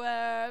you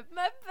were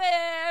my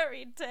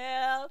fairy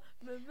tale,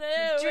 but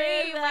there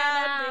Dream when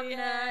without I'm the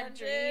not end.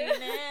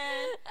 dreaming.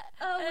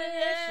 A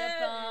wish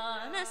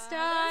upon a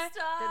star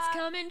that's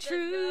coming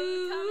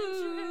true.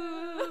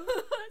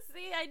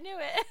 See, I knew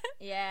it.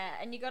 Yeah,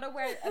 and you gotta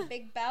wear a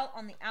big belt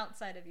on the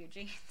outside of your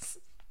jeans.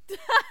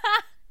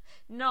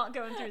 Not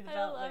going through the I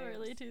belt love loops.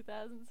 early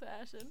 2000s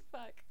fashion.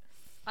 Fuck.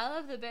 I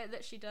love the bit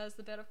that she does,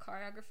 the bit of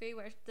choreography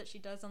that she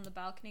does on the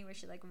balcony where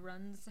she like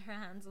runs her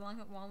hands along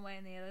it one way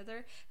and the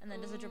other and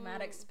then does a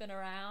dramatic Ooh. spin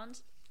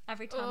around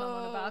every time I'm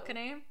on the Oh.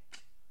 balcony.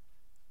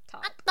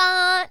 Top.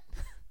 Thought.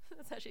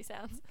 That's how she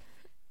sounds.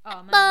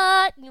 Oh man.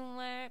 But you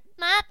were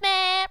my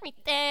fairy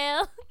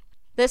tale.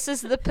 This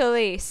is the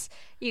police.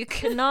 You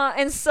cannot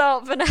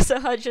insult Vanessa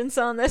Hudgens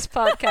on this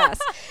podcast.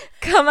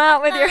 Come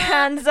out with your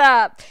hands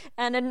up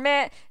and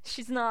admit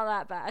she's not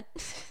that bad.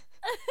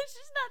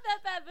 She's not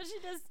that bad, but she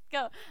does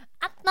go.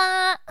 I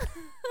thought.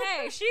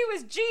 Hey, she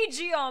was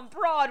Gigi on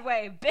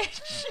Broadway,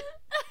 bitch.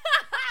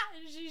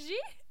 Gigi.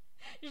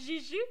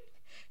 Gigi.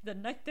 The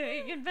night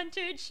they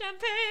invented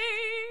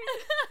champagne.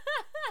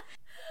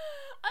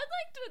 I'd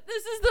like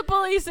This is the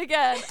police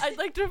again. I'd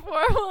like to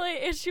formally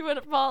issue an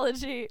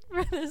apology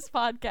for this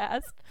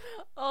podcast.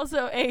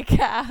 Also,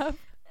 ACAB.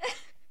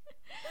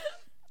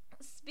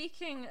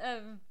 Speaking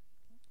of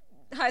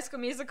High School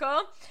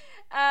Musical,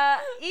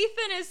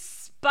 Ethan is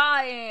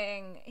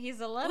spying. He's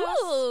a little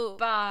Ooh.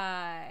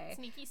 spy.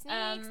 Sneaky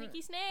snake,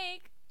 sneaky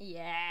snake.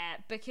 Yeah,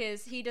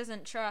 because he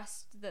doesn't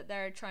trust that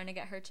they're trying to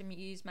get her to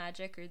use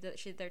magic, or that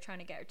they're trying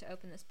to get her to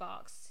open this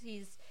box.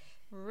 He's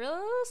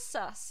real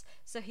sus.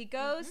 So he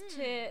goes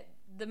to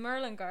the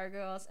Merlin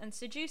gargoyles and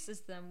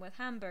seduces them with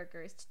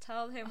hamburgers to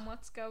tell him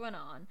what's going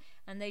on.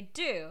 And they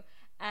do.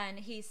 And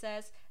he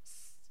says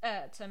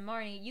to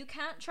Marnie, you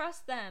can't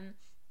trust them.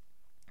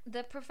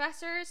 The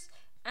professors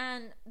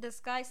and this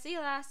guy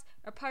Silas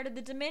are part of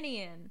the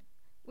Dominion,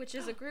 which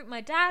is a group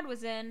my dad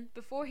was in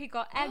before he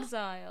got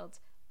exiled.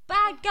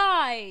 Bad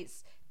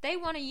guys! They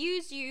want to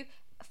use you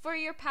for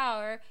your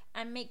power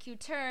and make you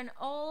turn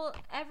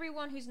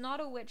everyone who's not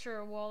a witch or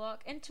a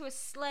warlock into a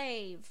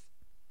slave.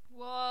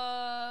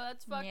 Whoa,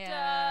 that's fucked up.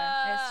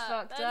 Yeah, it's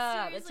fucked That's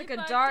up. It seriously took a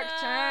fucked dark up.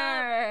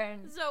 turn.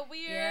 It's a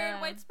weird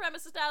Yeah. white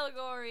supremacist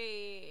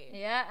allegory.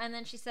 Yeah, and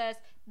then she says,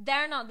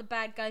 they're not the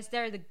bad guys,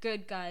 they're the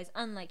good guys,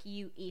 unlike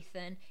you,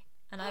 Ethan.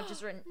 And I've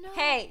just written, No.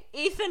 hey,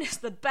 Ethan is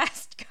the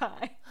best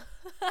guy.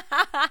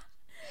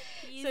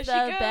 He's So she the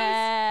goes-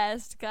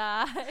 best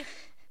guy.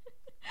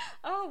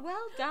 Oh,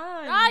 well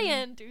done.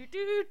 Ryan, do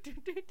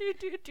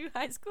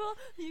High School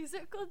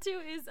Musical 2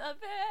 is a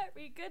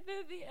very good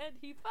movie, and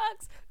he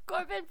fucks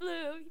Corbin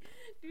Blue.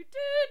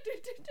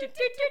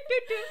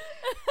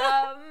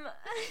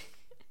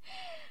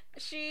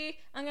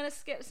 I'm gonna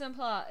skip some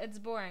plot. It's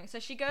boring. So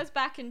she goes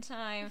back in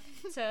time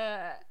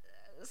to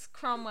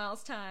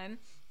Cromwell's time.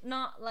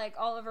 Not like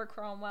Oliver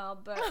Cromwell,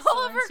 but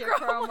Oliver Silencio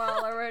Cromwell.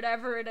 Cromwell or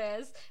whatever it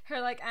is.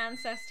 Her like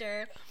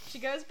ancestor. She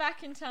goes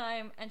back in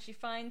time and she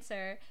finds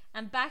her.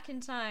 And back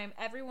in time,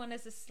 everyone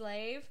is a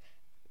slave.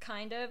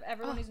 Kind of.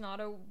 Everyone who's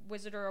not a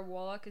wizard or a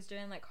warlock is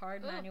doing like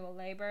hard manual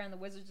labor, and the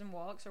wizards and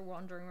warlocks are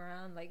wandering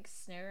around like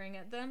sneering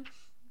at them.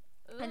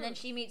 And then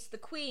she meets the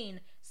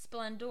queen,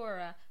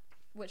 Splendora,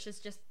 which is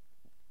just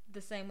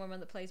the same woman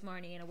that plays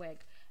Marnie in a wig.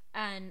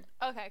 And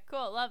Okay,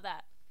 cool. Love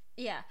that.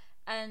 yeah,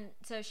 and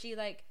so she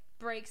like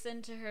breaks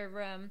into her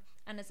room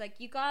and it's like,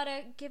 you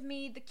gotta give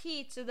me the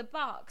key to the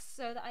box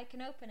so that I can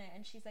open it.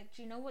 And she's like,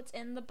 do you know what's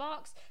in the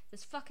box?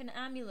 This fucking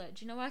amulet.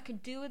 Do you know what I can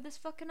do with this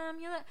fucking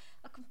amulet?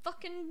 I can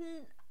fucking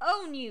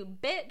own you,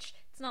 bitch.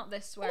 It's not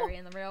this sweary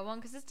in the real one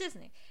because it's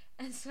Disney.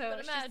 And so But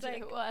she's imagine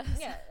like, it was.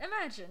 yeah,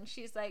 imagine.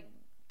 She's like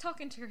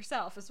talking to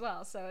herself as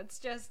well, so it's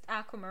just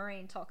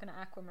Aquamarine talking to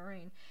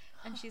Aquamarine.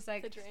 And she's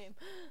like, The dream.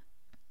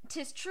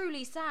 "'Tis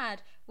truly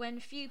sad when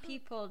few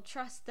people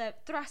thrust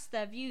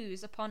their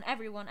views upon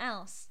everyone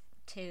else.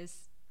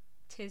 'Tis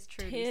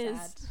truly Tis.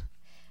 sad."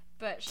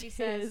 But she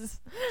says,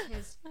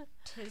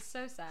 "'Tis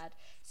so sad."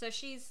 So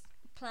she's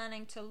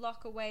planning to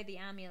lock away the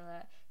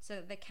amulet so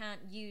that they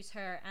can't use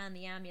her and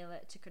the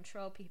amulet to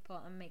control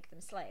people and make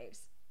them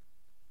slaves.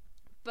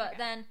 But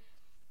then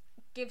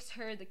gives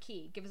her the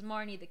key, gives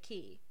Marnie the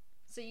key.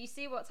 So you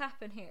see what's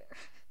happened here.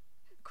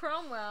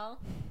 Cromwell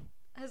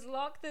has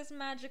locked this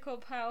magical,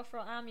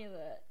 powerful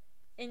amulet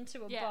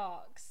into a Yeah.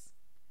 box,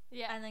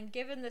 Yeah. and then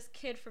given this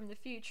kid from the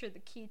future the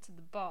key to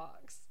the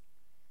box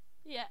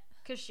Yeah.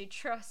 because she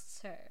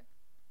trusts her.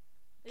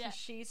 Yeah. Because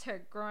she's her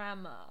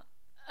grandma.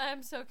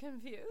 I'm so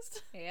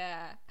confused.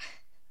 Yeah.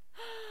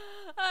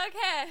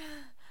 Okay.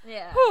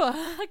 Yeah.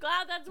 Whew.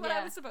 Glad that's what I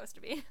Yeah. was supposed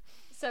to be.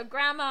 So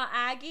Grandma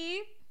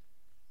Aggie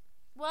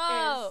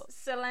Whoa. is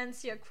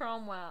Silencio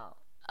Cromwell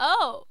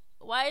Oh.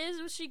 Why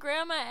is she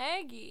Grandma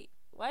Aggie?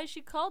 Why is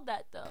she called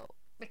that though?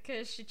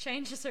 because she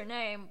changes her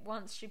name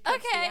once she puts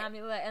Okay. the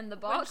amulet in the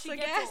When box, she I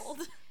gets guess.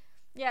 old.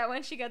 Yeah,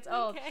 when she gets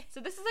old. Okay.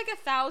 So this is like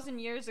 1,000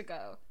 years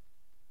ago.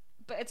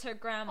 But it's her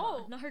grandma,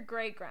 Oh. not her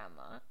great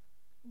grandma.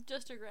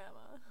 Just her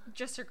grandma.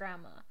 Just her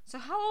grandma. So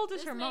how old is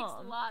This her makes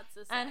mom? lots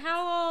of sense. And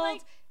how old?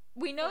 Like,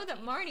 we know that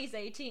 14. Marnie's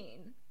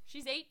 18.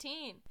 She's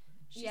 18.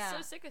 She's Yeah.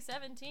 so sick of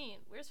 17.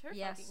 Where's her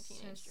fucking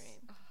teenage yes.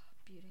 dream? Oh,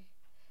 beauty.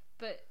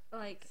 But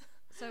like,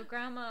 so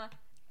grandma.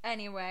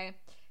 Anyway,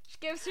 she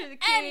gives her the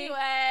key.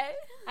 Anyway.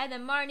 And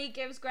then Marnie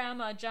gives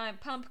grandma a giant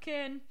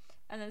pumpkin,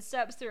 and then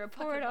steps through a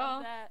Fucking portal.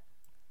 love that.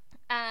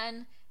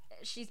 And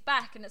she's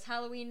back, and it's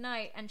Halloween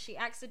night, and she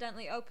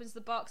accidentally opens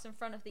the box in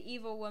front of the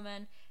evil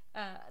woman,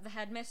 the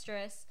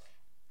headmistress,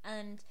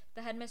 and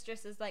the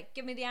headmistress is like,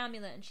 give me the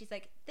amulet, and she's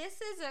like,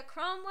 this is a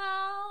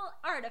Cromwell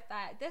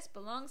artifact, this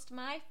belongs to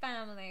my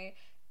family.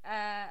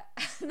 And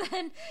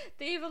then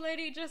the evil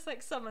lady just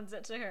like summons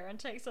it to her and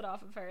takes it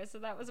off of her, so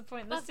that was a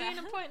pointless Love scene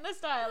that. and pointless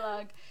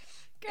dialogue.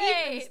 Great.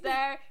 Ethan's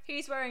there,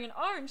 he's wearing an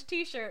orange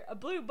t-shirt, a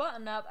blue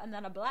button-up, and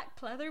then a black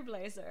pleather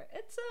blazer.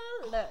 It's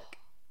a look.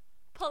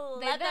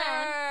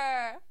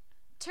 Pleather.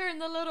 Turn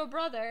the little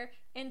brother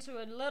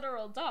into a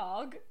literal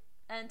dog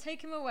and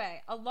take him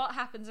away. A lot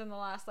happens in the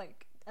last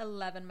like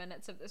 11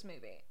 minutes of this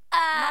movie.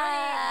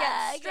 Marnie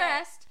gets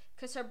stressed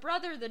because her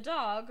brother the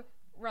dog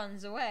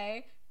runs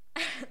away.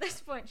 At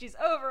this point she's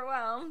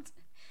overwhelmed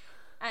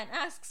and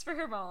asks for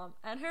her mom,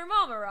 and her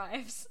mom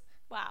arrives.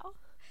 Wow.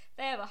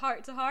 They have a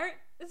heart-to-heart.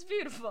 It's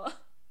beautiful.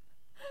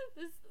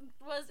 This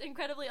was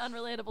incredibly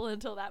unrelatable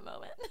until that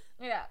moment.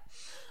 Yeah.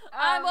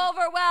 I'm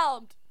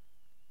overwhelmed.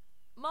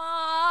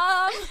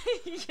 Mom!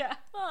 Yeah.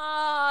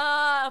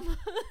 Mom!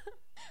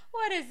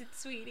 What is it,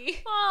 sweetie?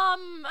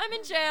 Mom, I'm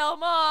in jail,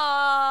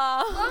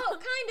 Mom! Well, kind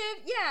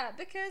of, yeah,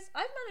 because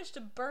I've managed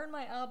to burn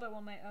my elbow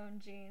on my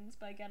own jeans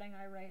by getting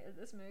irate at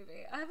this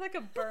movie. I have like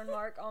a burn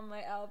mark on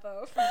my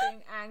elbow from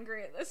being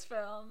angry at this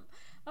film.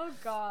 Oh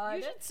god.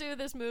 You should sue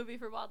this movie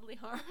for bodily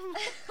harm.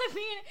 I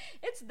mean,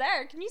 it's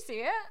there. Can you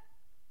see it?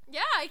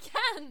 Yeah, I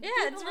can. Yeah, Do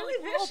it's the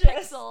really little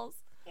vicious. pixels.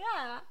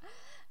 Yeah.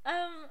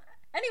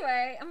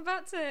 Anyway, I'm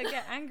about to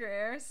get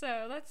angrier,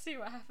 so let's see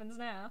what happens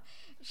now.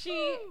 She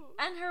Woo.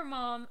 and her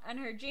mom and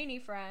her genie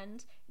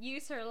friend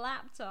use her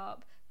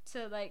laptop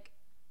to, like,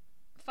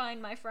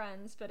 find my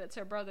friends, but it's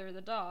her brother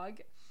the dog.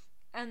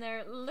 And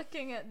they're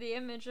looking at the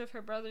image of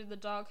her brother the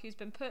dog who's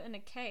been put in a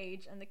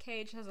cage, and the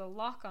cage has a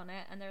lock on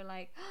it, and they're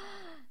like,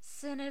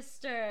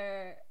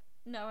 Sinister!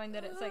 Knowing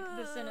that it's like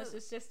the Sinister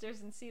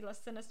Sisters and Silas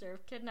Sinister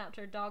have kidnapped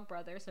her dog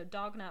brother, so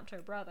dog napped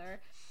her brother.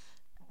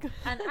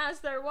 And as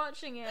they're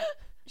watching it,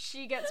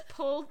 she gets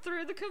pulled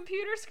through the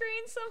computer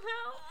screen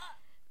somehow.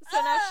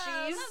 So now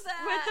she's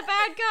with the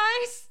bad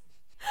guys.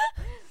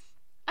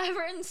 I've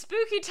written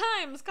spooky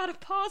times, gotta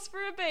pause for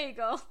a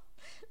bagel.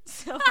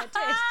 So I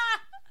did.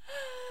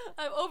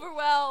 I'm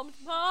overwhelmed.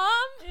 Mom?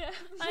 Yeah.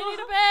 I need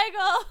a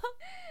bagel.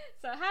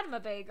 So I had my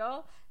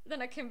bagel.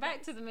 Then I came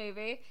back to the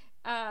movie.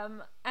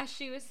 As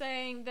she was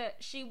saying that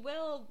she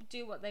will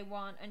do what they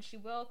want and she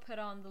will put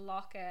on the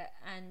locket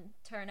and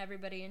turn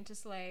everybody into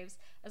slaves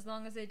as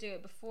long as they do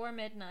it before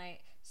midnight,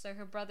 so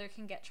her brother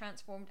can get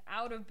transformed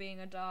out of being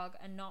a dog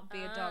and not be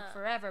a dog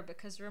forever,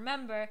 because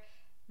remember,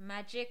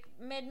 magic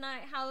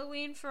midnight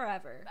Halloween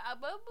forever.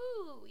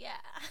 Ba-ba-boo, yeah.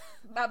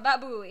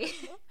 Ba-ba-booey.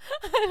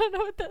 I don't know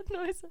what that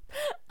noise is.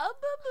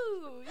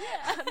 A-ba-boo,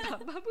 yeah.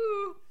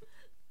 Ba-ba-boo.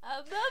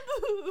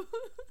 A-ba-boo.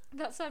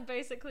 That sound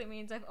basically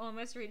means I've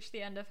almost reached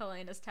the end of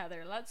Helena's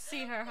tether. Let's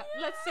see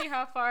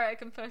how far I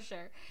can push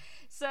her.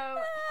 So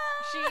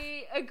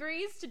she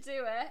agrees to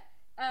do it.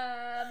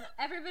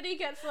 Everybody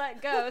gets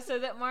let go so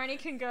that Marnie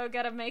can go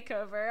get a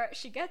makeover.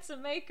 She gets a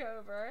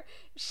makeover.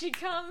 She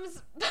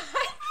comes back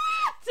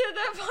to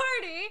the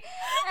party.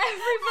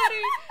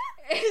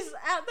 Everybody is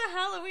at the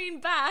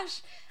Halloween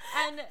bash,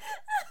 and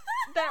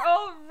they're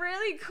all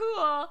really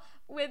cool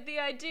with the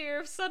idea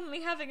of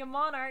suddenly having a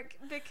monarch,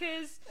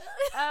 because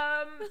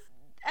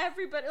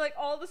everybody, like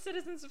all the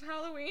citizens of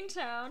Halloween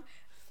Town,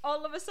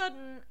 all of a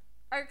sudden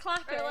are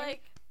clapping. Or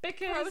like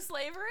because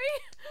pro-slavery?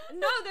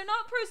 No, they're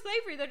not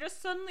pro-slavery. They're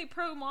just suddenly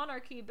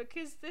pro-monarchy,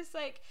 because this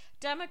like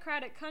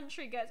democratic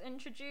country gets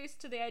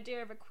introduced to the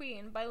idea of a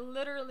queen by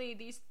literally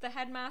the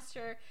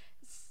headmaster,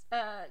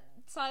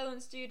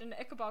 Silence Dude, and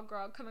Ichabod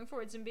Grog coming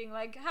forwards and being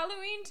like,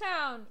 Halloween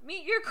Town,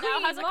 meet your queen,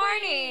 Now has a Marnie.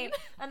 queen.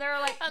 And they're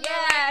like, And they're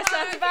yes, like,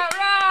 that's about "Monarchy!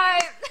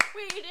 right.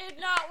 We did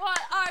not want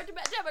our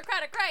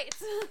democratic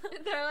rights.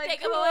 They're like,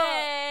 Take cool, 'em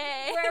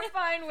away. we're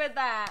fine with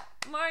that.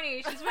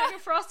 Marnie, she's wearing a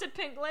frosted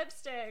pink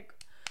lipstick.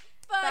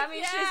 Fuck That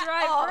means yeah. she's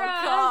right for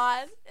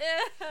us.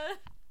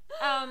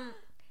 God.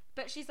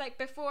 But she's like,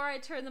 before I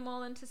turn them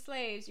all into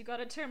slaves, you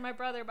gotta turn my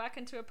brother back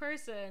into a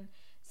person.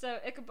 So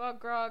Ichabod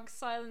Grog,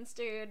 Silence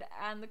Dude,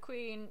 and the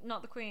queen,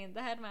 not the queen,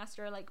 the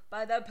headmaster are like,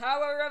 by the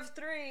power of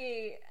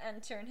 3,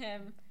 and turn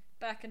him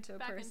back into a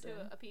Back person.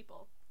 into a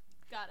people.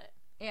 Got it.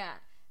 Yeah.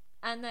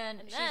 And then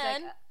And she's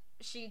then- like,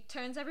 she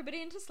turns everybody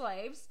into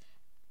slaves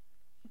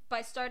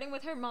by starting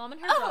with her mom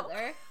and her Oh.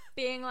 brother,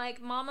 being like,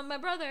 Mom and my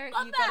brother,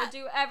 Love you that. gotta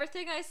do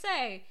everything I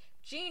say.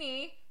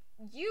 Genie,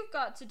 you've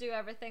got to do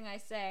everything I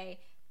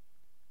say.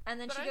 And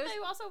then But she aren't goes, they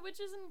also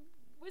witches and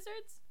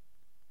wizards?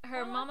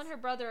 her mom and warlocks? her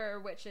brother are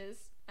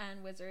witches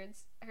and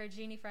wizards. Her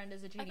genie friend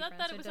is a genie I thought friend,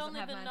 that so it was doesn't only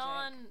have the magic.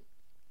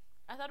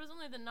 I thought it was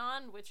only the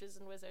non-witches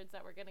and wizards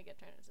that were gonna get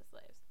turned into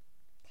slaves.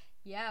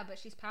 Yeah, but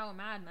she's power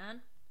mad,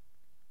 man.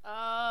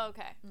 Oh,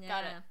 okay. Yeah.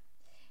 Got it.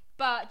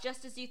 But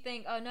just as you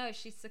think, oh no,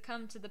 she's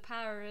succumbed to the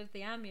power of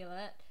the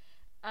amulet,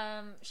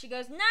 she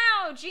goes,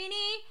 now,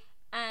 genie!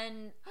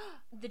 And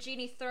the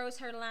genie throws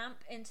her lamp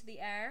into the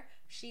air.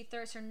 She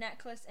throws her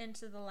necklace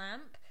into the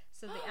lamp.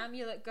 So the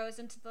amulet goes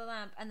into the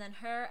lamp, and then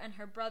her and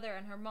her brother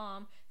and her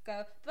mom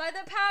go, by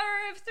the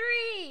power of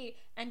 3!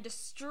 And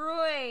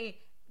destroy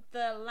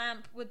the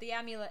lamp with the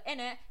amulet in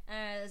it.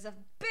 And there's a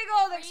big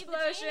old Free the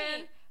explosion.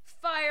 genie.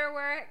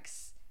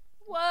 Fireworks.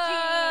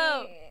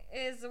 Whoa!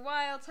 Genie is a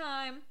wild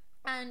time.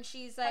 And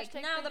she's like,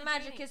 Hashtag now free the the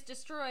magic genie. is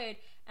destroyed,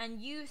 and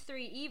you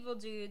 3 evil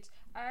dudes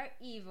are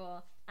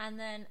evil. And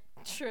then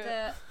True.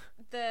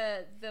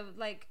 the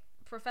like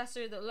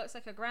professor that looks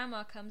like a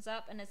grandma comes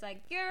up and is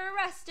like, you're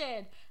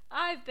arrested.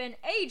 I've been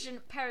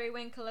Agent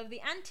Periwinkle of the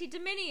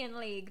Anti-Dominion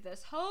League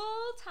this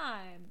whole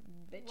time,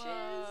 bitches.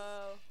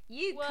 Whoa.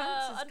 You Whoa.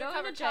 cunts is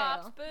Undercover going to jail.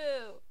 cops.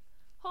 Boo.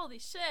 Holy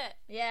shit.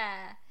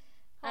 Yeah.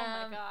 Oh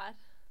my god.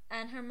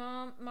 And her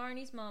mom,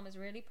 Marnie's mom, is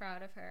really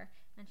proud of her.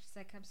 And she's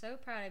like, I'm so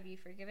proud of you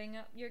for giving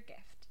up your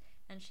gift.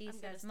 And she I'm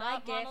gonna says, my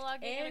stop gift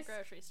monologuing in a is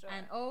grocery store.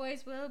 and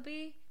always will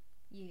be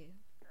you.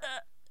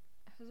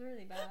 It was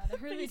really bad. I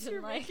really Face you're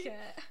didn't like making.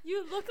 it.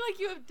 You look like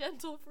you have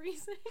dental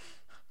freezing.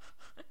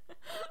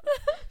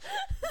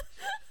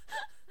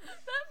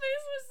 That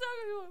face was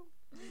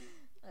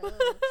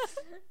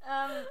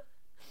so.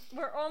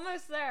 We're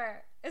almost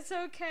there. It's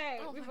okay.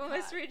 Oh We've my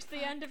almost God. reached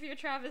the end of your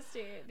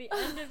travesty, the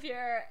end of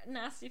your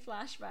nasty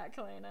flashback,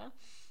 Helena.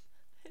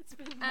 It's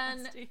been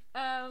And nasty.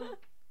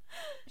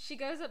 she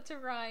goes up to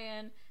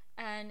Ryan,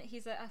 and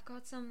he's like, "I've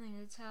got something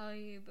to tell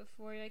you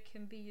before I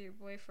can be your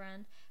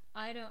boyfriend.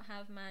 I don't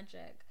have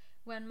magic.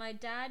 When my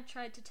dad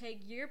tried to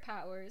take your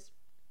powers,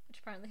 which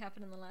apparently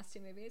happened in the last 2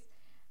 movies,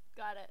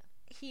 Got it.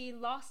 he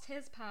lost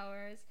his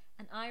powers,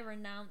 and I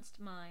renounced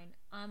mine.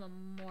 I'm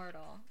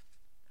immortal."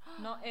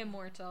 Not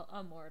immortal,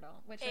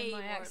 immortal, which in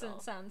my Amortal.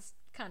 accent sounds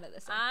kind of the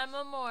same. I'm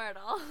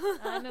immortal.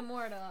 I'm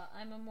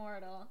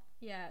immortal.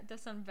 Yeah, it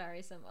does sound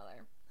very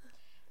similar.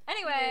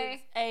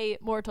 Anyway, a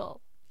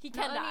mortal. He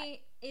can not die.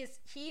 only is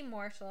he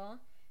mortal,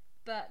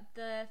 but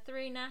the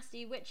 3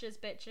 nasty witches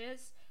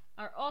bitches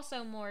are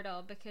also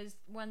mortal, because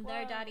when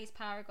their Whoa. daddy's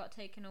power got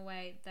taken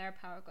away, their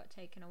power got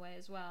taken away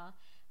as well.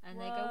 And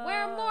they go, Whoa.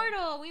 "We're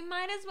mortal, we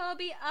might as well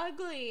be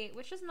ugly,"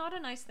 which is not a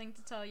nice thing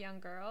to tell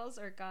young girls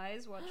or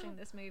guys watching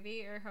this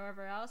movie, or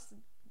however else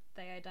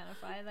they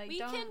identify. Like, We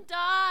don't... can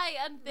die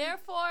and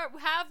therefore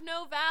have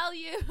no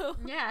value.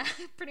 Yeah,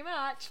 pretty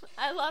much.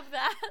 I love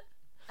that.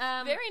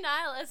 Very Very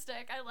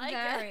nihilistic. I like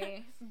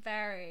it.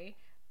 Very.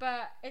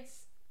 But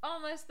it's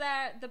almost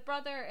there. The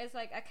brother is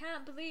like, "I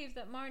can't believe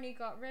that Marnie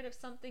got rid of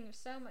something of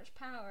so much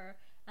power."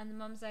 And the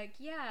mum's like,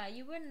 "Yeah,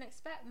 you wouldn't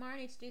expect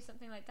Marnie to do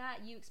something like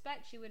that. You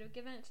expect she would have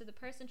given it to the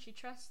person she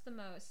trusts the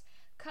most."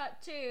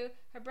 Cut to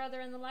her brother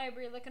in the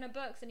library looking at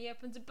books, and he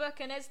opens a book,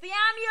 and it's the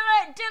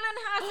amulet! Dylan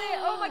has it!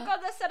 Oh my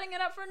god, they're setting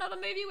it up for another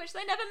movie, which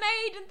they never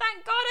made, and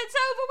thank god it's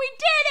over! We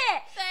did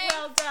it! Thank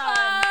Well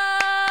done.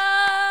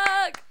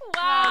 fuck.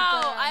 Wow.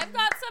 Well done. I've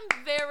got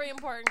some very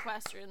important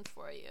questions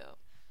for you.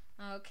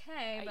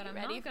 Okay, Are but you I'm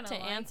ready not gonna to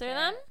like answer it.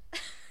 them?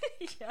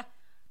 Yeah.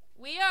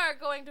 We are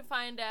going to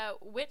find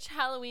out which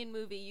Halloween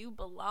movie you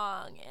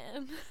belong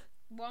in.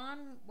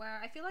 One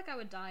where I feel like I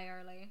would die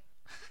early.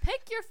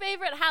 Pick your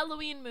favorite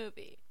Halloween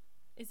movie.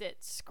 Is it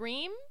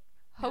Scream,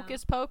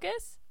 Hocus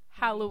Pocus,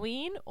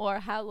 Halloween, or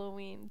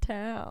Halloween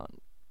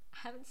Town? I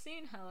haven't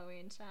seen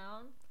Halloween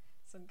Town,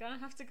 so I'm gonna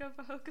have to go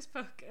for Hocus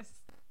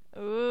Pocus.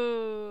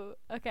 Ooh.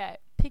 Okay.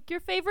 Pick your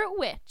favorite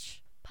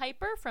witch.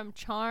 Piper from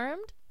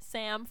Charmed,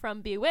 Sam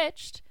from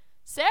Bewitched,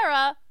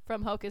 Sarah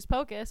from Hocus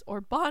Pocus,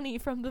 or Bonnie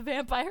from The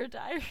Vampire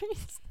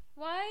Diaries.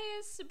 Why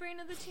is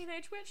Sabrina the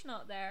Teenage Witch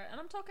not there? And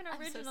I'm talking I'm so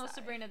original sorry.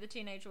 Sabrina the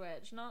Teenage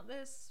Witch, not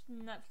this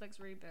Netflix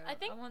reboot. I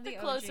think want the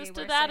OG closest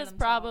to where that is Salem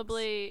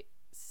probably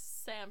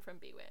Sam from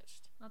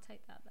Bewitched. talks. I'll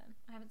take that then.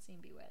 I haven't seen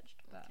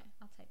Bewitched, but Okay.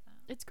 I'll take that.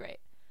 It's great.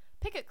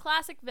 Pick a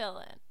classic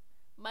villain.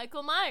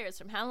 Michael Myers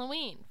from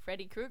Halloween,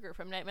 Freddy Krueger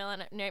from Nightmare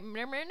on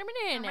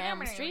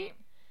Elm Street,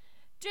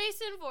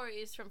 Jason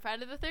Voorhees from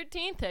Friday the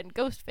 13th, and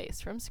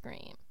Ghostface from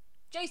Scream.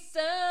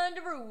 Jason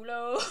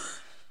Derulo.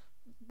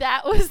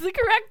 That was the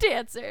correct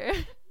answer.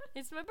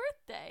 It's my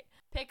birthday.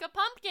 Pick a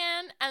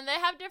pumpkin, and they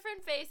have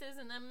different faces,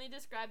 and let me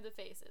describe the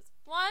faces.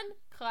 1,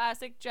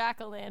 classic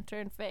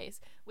jack-o'-lantern face,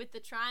 with the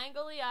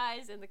triangle-y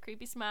eyes and the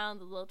creepy smile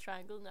and the little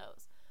triangle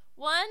nose.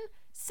 1,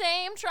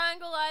 same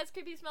triangle eyes,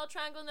 creepy smile,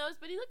 triangle nose,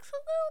 but he looks a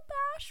little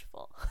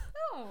bashful.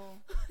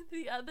 Oh.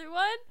 The other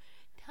one,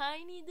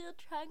 tiny little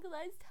triangle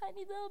eyes,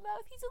 tiny little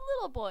mouth. He's a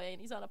little boy, and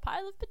he's on a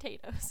pile of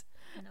potatoes.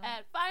 No.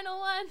 And final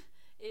one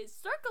is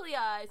circly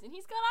eyes, and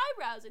he's got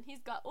eyebrows, and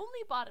he's got only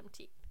bottom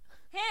teeth.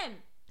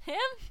 Him.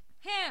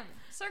 Him?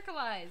 Circle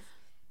eyes.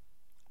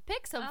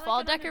 Pick some I like fall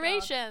an underdog.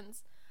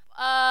 decorations.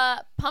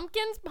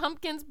 Pumpkins,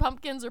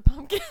 or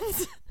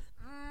pumpkins?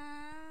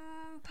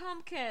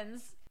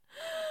 Pumpkins.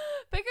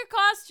 Pick a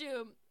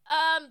costume.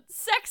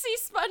 Sexy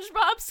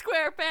SpongeBob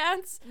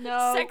SquarePants.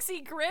 No.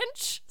 Sexy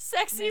Grinch.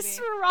 Sexy Maybe.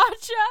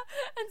 Sriracha.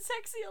 And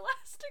sexy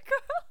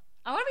Elastigirl.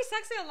 I want to be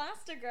sexy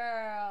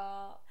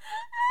Elastigirl.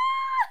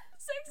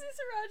 Sexy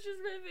Sriracha is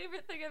my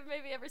favorite thing I've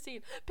maybe ever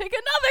seen. Pick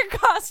another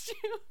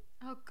costume.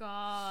 Oh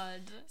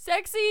God.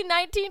 Sexy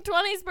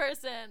 1920s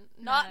person.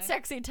 Not No.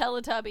 sexy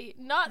Teletubby.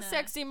 Not No.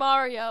 sexy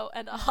Mario.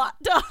 And a hot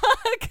dog.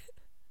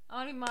 I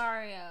want to be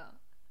Mario.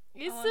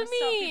 It's I want to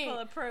stop me. people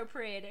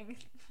appropriating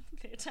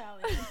the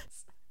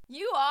Italians.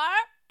 You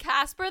are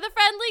Casper the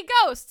Friendly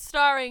Ghost,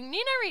 starring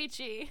Nina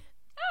Ricci.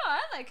 Oh,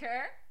 I like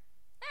her.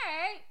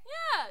 Alright.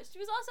 Yeah, she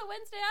was also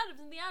Wednesday Addams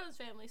in the Addams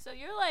Family, so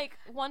you're like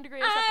 1 degree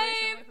of separation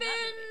away I've from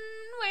been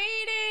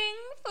waiting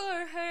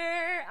for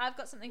her. I've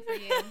got something for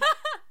you. that movie.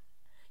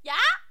 Yeah?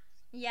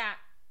 Yeah.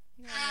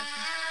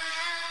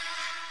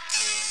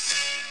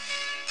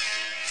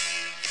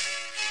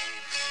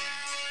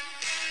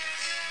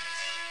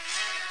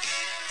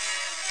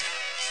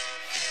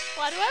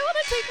 Why do I want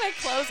to take my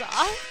clothes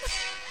off?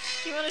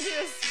 Do you want to do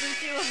a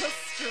spooky little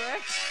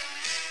strip?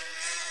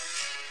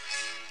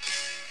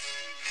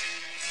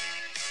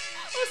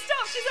 Oh,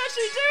 stop! She's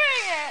actually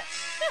doing it!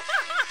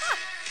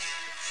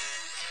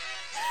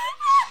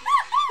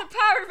 The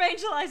power of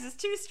Angel Eyes is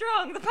too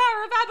strong. The power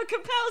of ABBA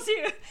compels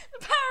you. The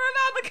power of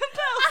ABBA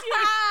compels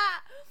you.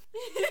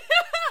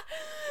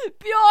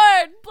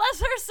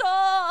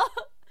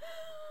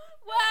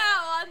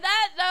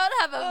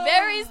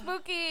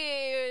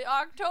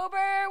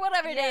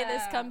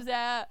 comes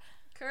out.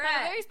 Correct.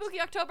 Have a very spooky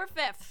October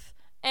 5th.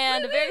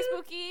 And a very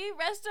spooky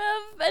rest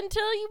of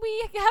until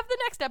we have the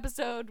next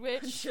episode,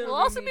 which Until will we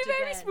also be meet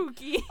very again.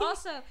 spooky.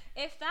 Also,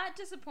 if that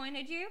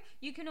disappointed you,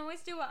 you can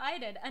always do what I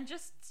did and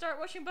just start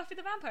watching Buffy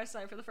the Vampire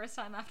Slayer for the first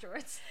time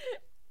afterwards.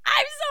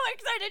 I'm so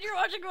excited you're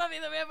watching Buffy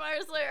the Vampire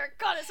Slayer.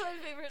 God, it's my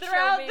favorite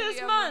Throughout show. this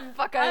baby. month,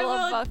 Fuck, I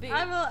love Buffy.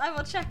 I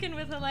will check in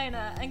with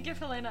Helena and give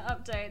Helena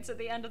updates at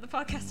the end of the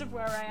podcast of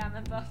where I am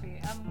in Buffy.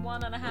 I'm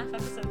 1.5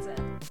 episodes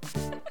in.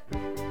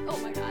 Oh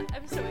my god,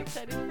 I'm so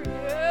excited for you.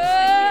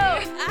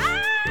 Thank you.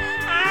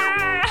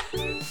 Ah!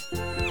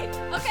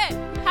 Okay,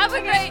 have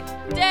a great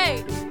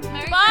day.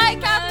 Merry Bye,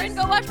 Christmas. Catherine.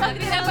 Go watch Buffy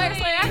the Vampire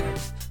Halloween.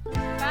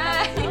 Slayer.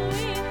 Bye.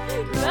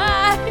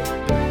 Bye.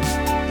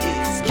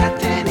 It's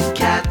Catherine and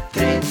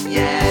Catherine,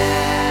 yeah.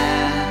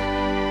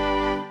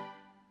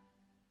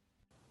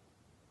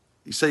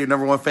 You say you're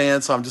number one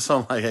fan, so I'm just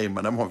on like, hey,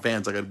 my number one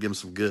fans, I got to give them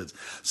some goods.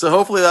 So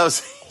hopefully that was,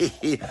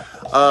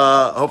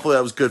 hopefully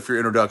that was good for your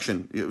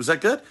introduction. Was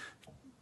that good?